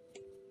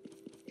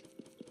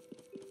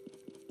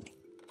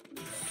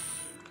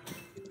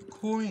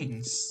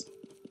 Coins.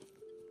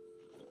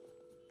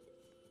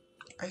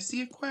 I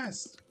see a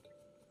quest.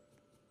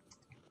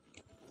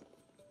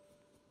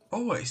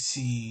 Oh, I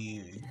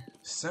see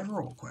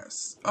several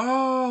quests.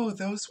 Oh,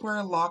 those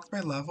were locked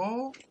by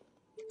level?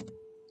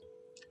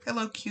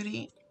 Hello,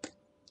 cutie.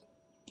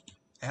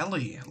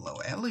 Ellie. Hello,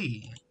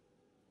 Ellie.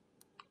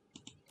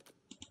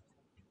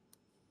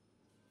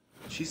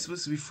 She's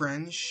supposed to be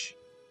French.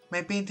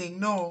 My painting,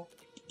 no.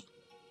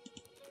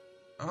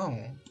 Oh.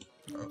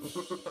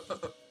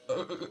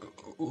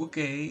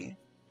 Okay.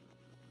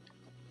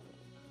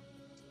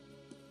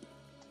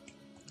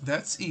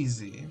 That's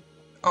easy.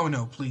 Oh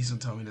no, please don't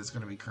tell me there's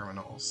gonna be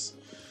criminals.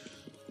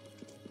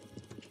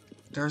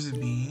 There's a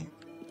bee.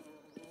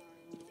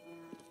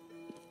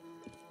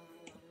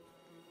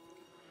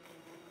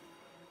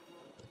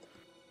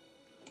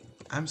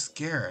 I'm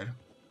scared.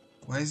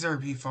 Why is there a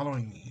bee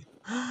following me?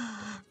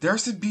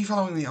 There's a bee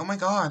following me. Oh my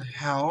god,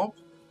 help.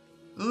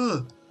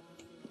 Ugh.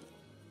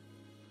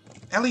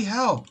 Ellie,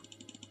 help.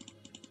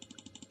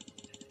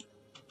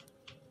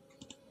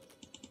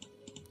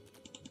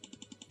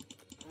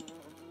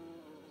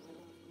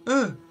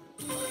 Ugh.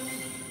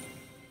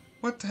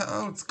 What the hell?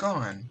 Oh, it's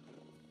gone.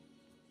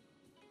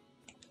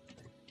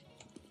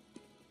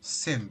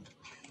 Simp.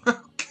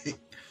 Okay.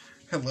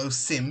 Hello,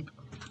 simp.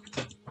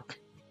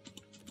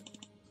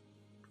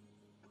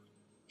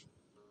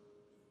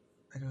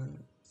 I don't...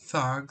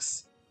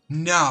 Thugs.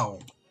 No.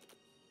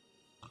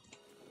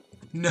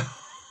 No.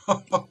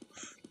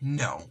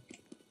 No.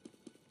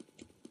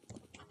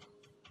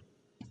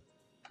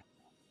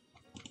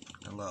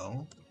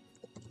 Hello?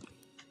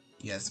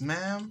 Yes,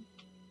 ma'am?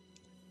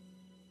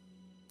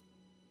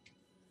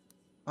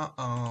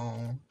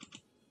 Uh-oh.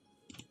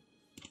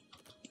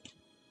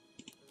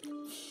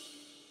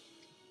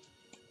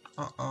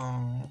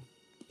 Uh-oh.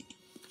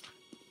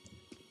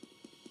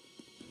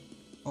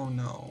 Oh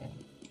no.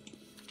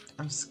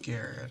 I'm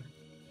scared.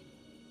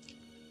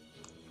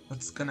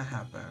 What's gonna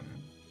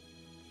happen?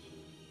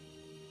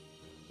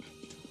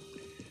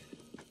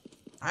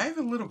 I have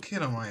a little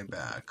kid on my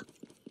back.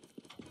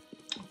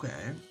 Okay.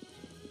 I'm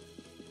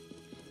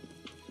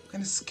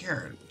kinda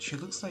scared. She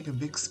looks like a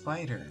big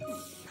spider.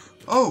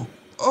 Oh!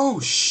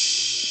 Oh,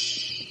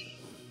 shh!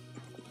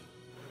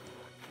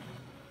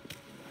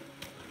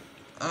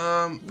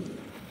 Okay,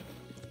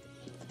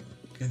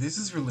 this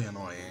is really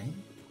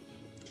annoying.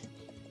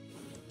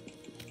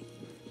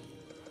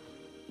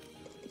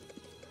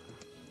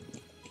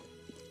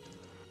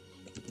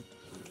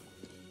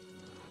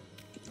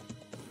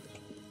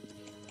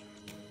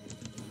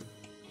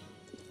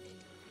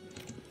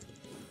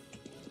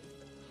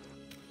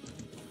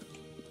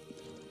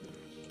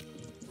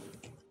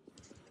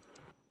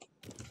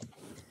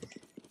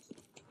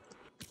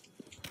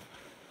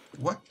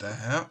 What? the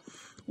hell?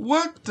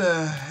 What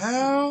the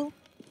hell?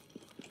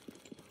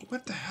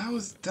 What the hell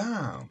is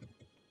down?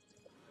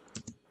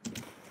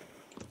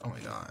 Oh my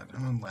god,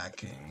 I'm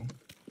lacking.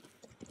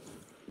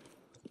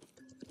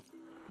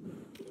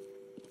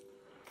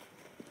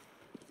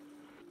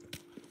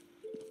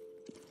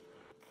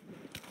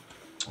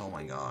 Oh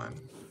my god.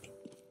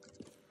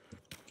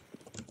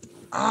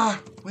 Ah!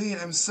 Wait,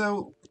 I'm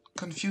so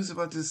confused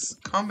about this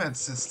combat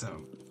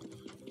system.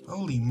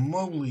 Holy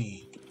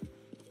moly.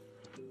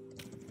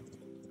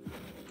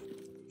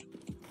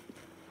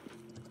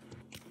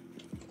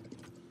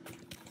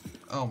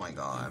 Oh my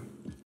god.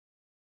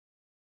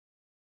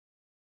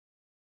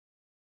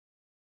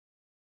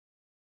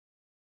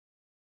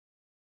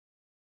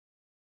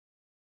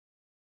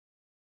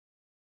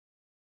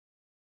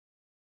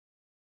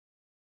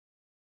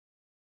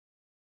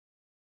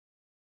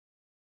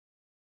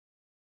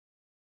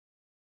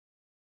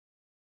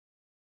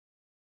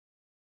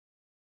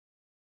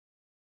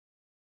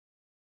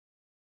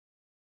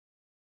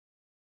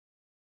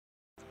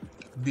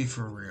 Be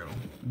for real.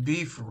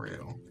 Be for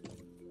real.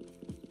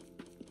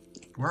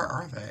 Where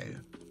are they?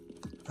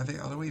 Are they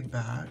all the way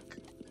back?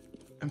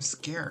 I'm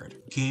scared.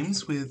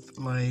 Games with,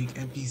 like,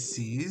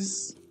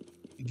 NPCs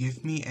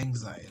give me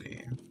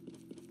anxiety.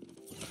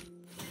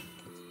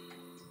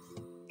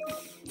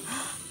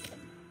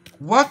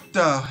 What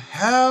the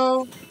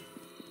hell?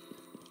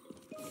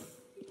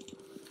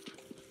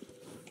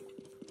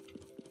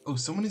 Oh,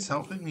 someone is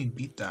helping me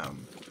beat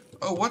them.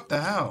 Oh, what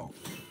the hell?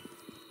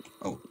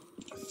 Oh,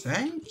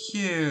 thank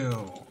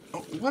you.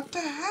 Oh, what the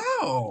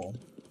hell?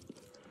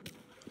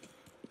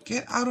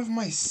 Get out of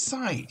my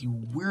sight, you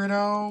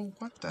weirdo.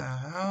 What the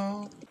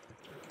hell?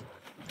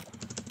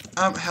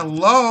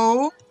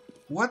 Hello?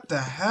 What the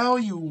hell,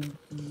 you...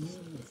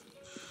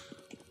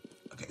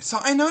 Okay, so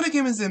I know the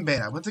game is in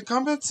beta, but the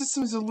combat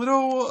system is a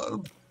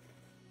little...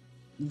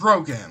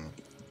 broken.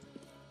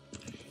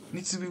 It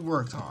needs to be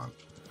worked on.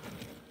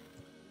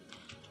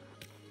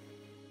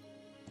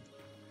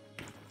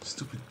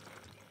 Stupid.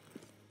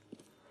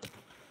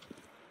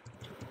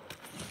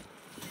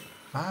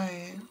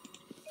 Bye.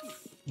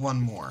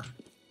 One more.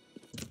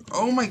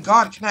 Oh my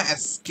god, can I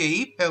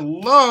escape?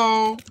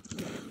 Hello?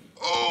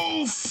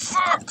 Oh,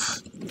 fuck!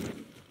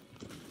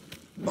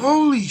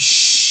 Holy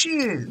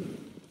shit!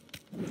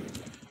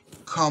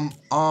 Come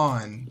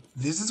on.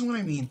 This is what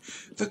I mean.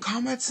 The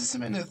combat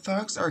system and the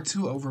thugs are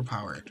too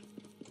overpowered.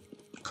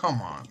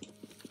 Come on.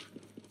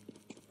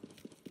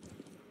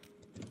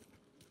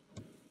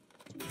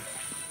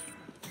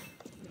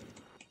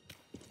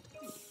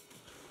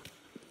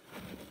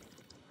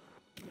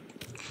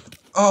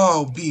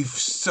 Oh, be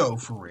so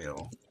for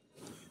real.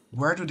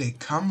 Where do they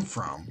come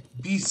from?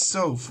 Be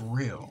so for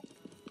real.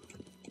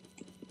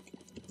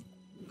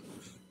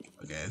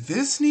 Okay,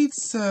 this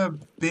needs a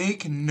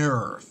big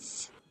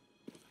nerf.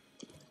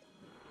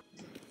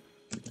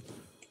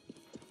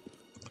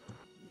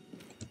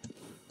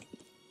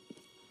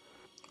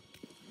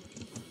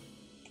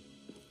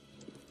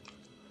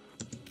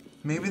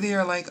 Maybe they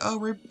are like, oh,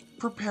 we're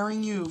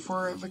preparing you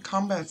for the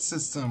combat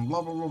system,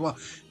 blah, blah, blah, blah.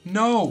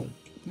 No!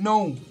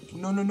 No,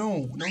 no, no,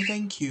 no, no,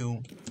 thank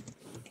you.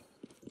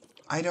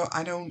 I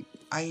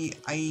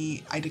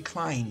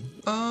decline.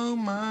 Oh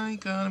my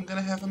god, I'm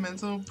gonna have a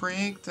mental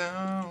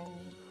breakdown.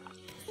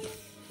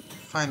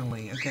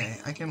 Finally, okay,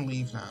 I can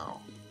leave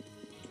now.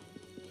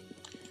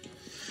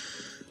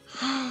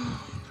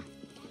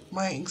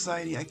 My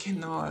anxiety, I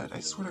cannot.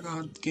 I swear to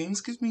god,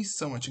 games give me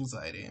so much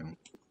anxiety.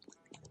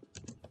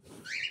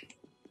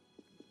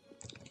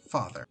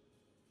 Father.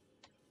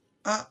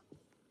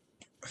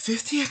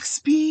 50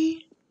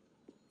 XP?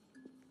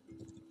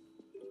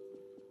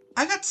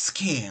 I got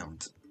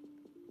scammed.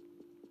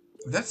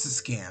 That's a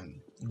scam,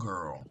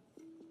 girl.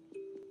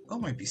 Oh,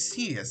 my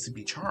PC has to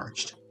be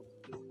charged.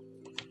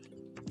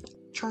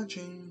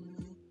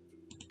 Charging.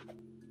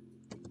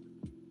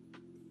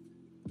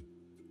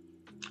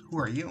 Who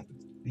are you?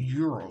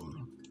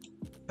 Euro.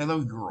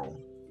 Hello, Euro.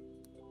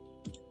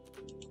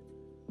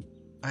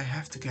 I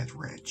have to get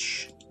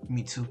rich.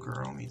 Me too,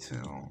 girl, me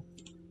too.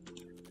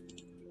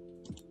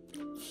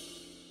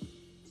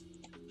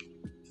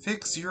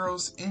 Fix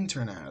Euro's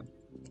internet.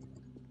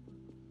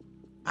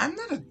 I'm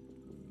not a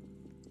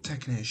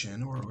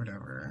technician or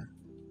whatever.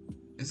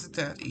 Is it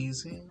that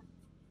easy?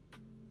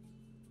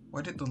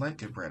 Why did the light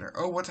get brighter?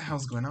 Oh, what the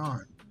hell's going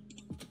on?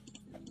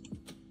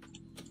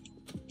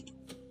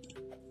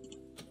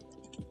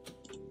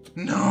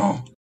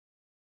 No!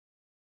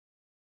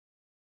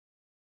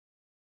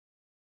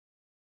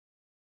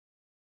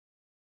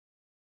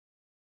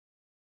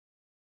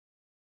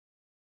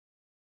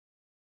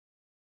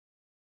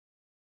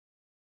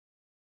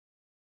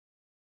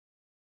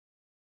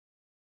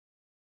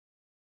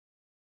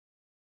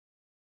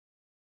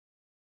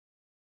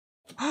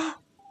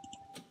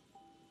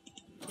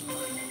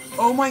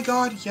 Oh my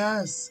god,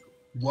 yes!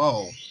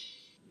 Whoa.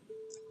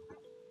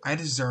 I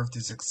deserve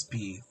this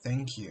XP,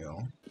 thank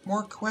you.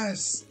 More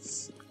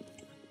quests.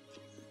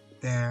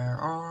 There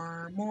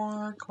are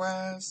more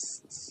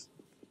quests.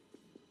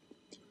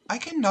 I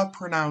cannot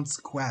pronounce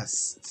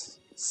quests.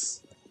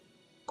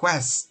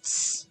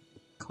 Quests.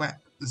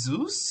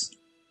 Zeus?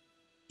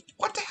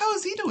 What the hell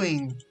is he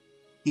doing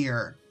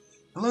here?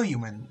 Hello,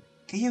 human.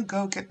 Can you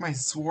go get my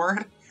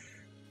sword?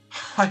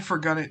 I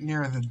forgot it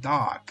near the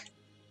dock.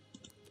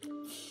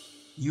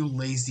 You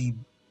lazy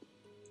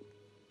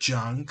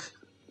junk.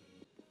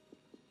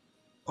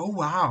 Oh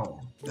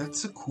wow,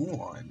 that's a cool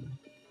one.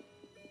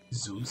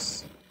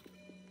 Zeus.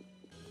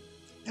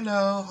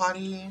 Hello,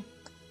 hottie.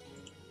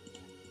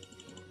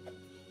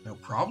 No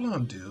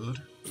problem, dude.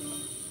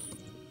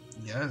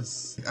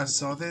 Yes, I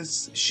saw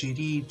this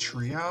shady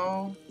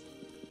trio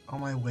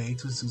on my way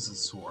to Zeus's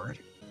sword.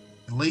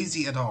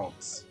 Lazy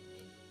adults.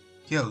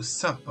 Yo,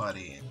 sup,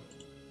 buddy?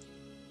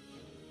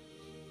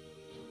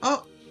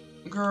 Oh,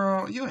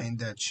 girl, you ain't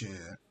that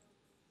shit.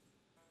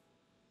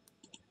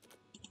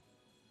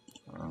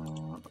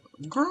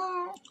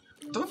 Girl,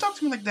 don't talk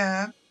to me like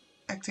that.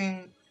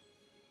 Acting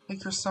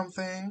like you're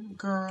something,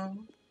 girl.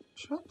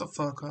 Shut the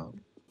fuck up.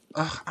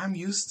 Ugh, I'm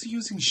used to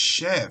using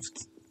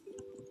shift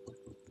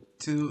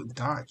to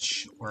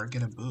dodge or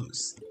get a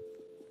boost.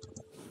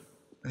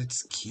 But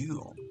it's cute.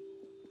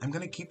 I'm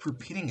gonna keep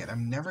repeating it.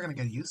 I'm never gonna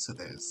get used to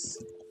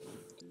this.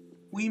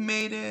 We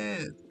made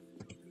it!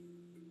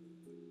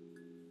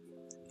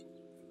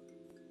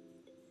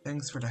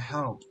 Thanks for the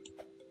help.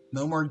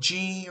 No more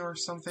G or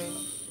something?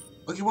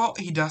 Okay, well,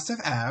 he does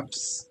have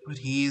abs, but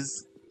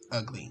he's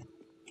ugly.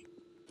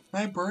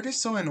 My bird is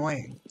so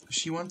annoying.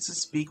 She wants to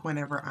speak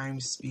whenever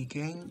I'm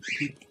speaking.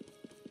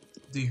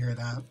 Do you hear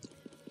that?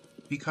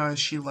 Because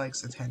she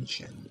likes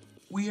attention.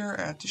 We are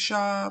at the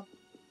shop.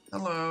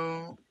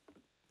 Hello.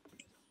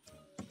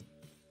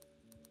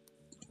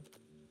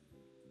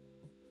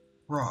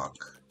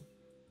 Rock.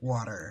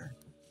 Water.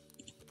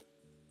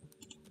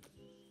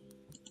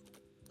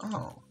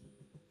 Oh.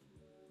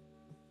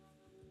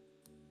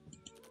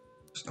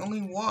 There's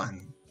only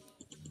one.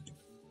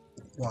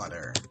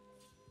 Water.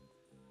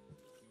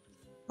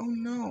 Oh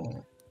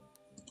no.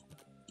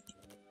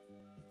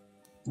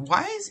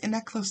 Why is a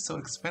necklace so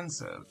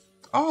expensive?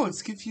 Oh,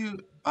 it's give you...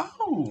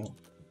 Oh!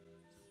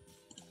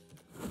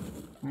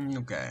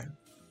 Okay.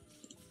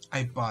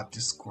 I bought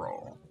the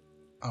scroll.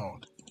 Oh.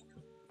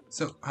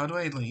 So, how do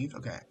I leave?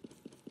 Okay.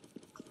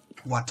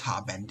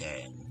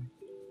 Waterbending.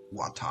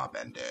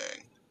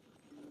 Waterbending.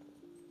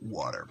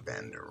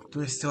 Waterbender.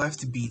 Do I still have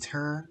to beat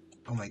her?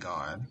 Oh my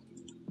god.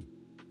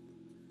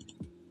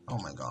 Oh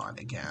my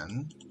god,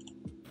 again.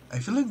 I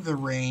feel like the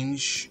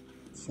range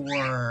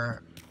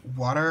for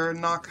water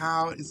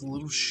knockout is a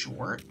little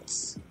short.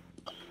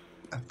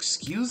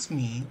 Excuse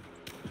me.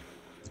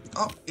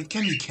 Oh, it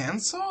can be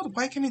cancelled?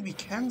 Why can it be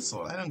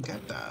cancelled? I don't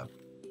get that.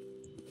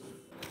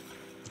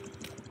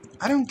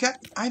 I don't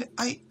get...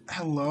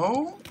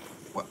 hello?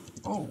 What?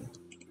 Oh.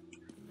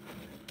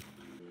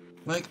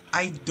 Like,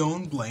 I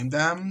don't blame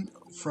them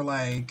for,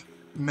 like,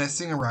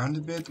 messing around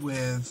a bit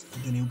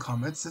with the new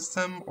combat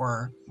system,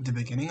 or the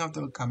beginning of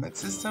the combat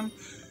system.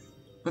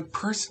 But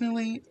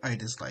personally, I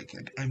dislike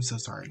it. I'm so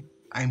sorry.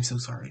 I'm so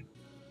sorry.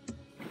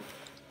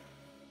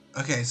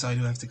 Okay, so I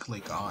do have to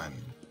click on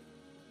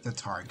the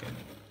target,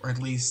 or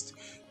at least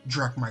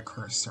drag my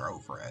cursor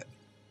over it.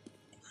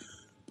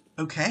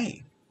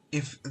 Okay,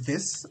 if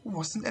this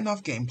wasn't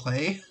enough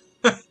gameplay,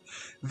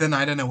 then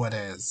I don't know what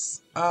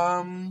is.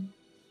 I'm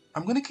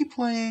gonna keep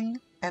playing,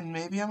 and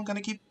maybe I'm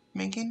gonna keep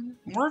making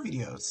more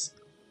videos.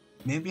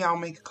 Maybe I'll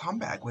make a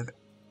comeback with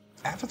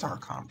Avatar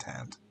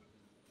content.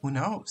 Who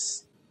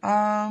knows?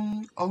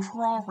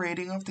 Overall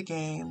rating of the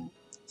game,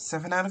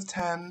 7 out of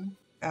 10.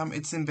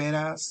 It's in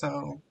beta,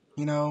 so,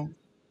 you know,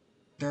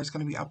 there's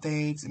gonna be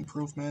updates,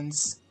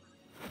 improvements.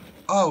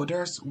 Oh,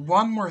 there's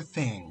one more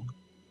thing.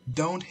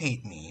 Don't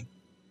hate me.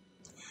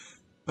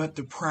 But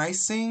the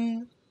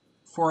pricing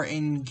for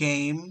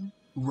in-game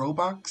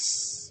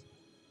Robux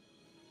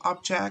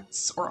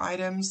objects or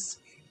items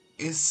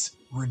is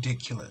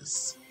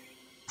ridiculous.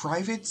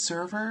 Private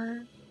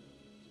server,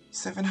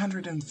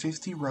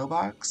 750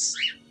 Robux?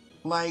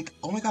 Like,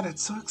 oh my god,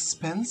 it's so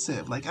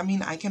expensive. Like, I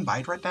mean, I can buy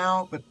it right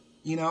now, but,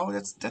 you know,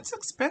 that's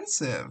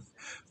expensive.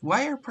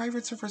 Why are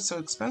private servers so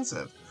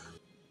expensive?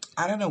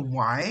 I don't know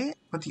why,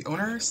 but the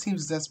owner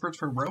seems desperate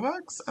for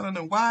Robux. I don't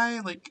know why,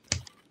 like,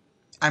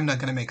 I'm not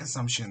gonna make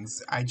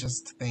assumptions. I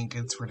just think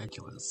it's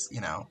ridiculous,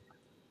 you know?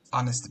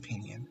 Honest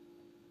opinion.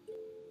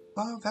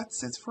 Well,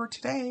 that's it for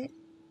today.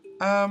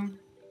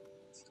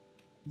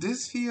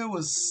 This video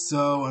was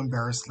so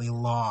embarrassingly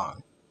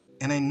long,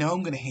 and I know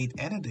I'm gonna hate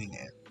editing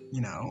it,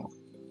 you know?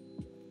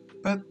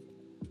 But,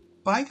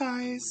 bye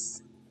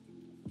guys!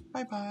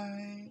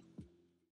 Bye-bye!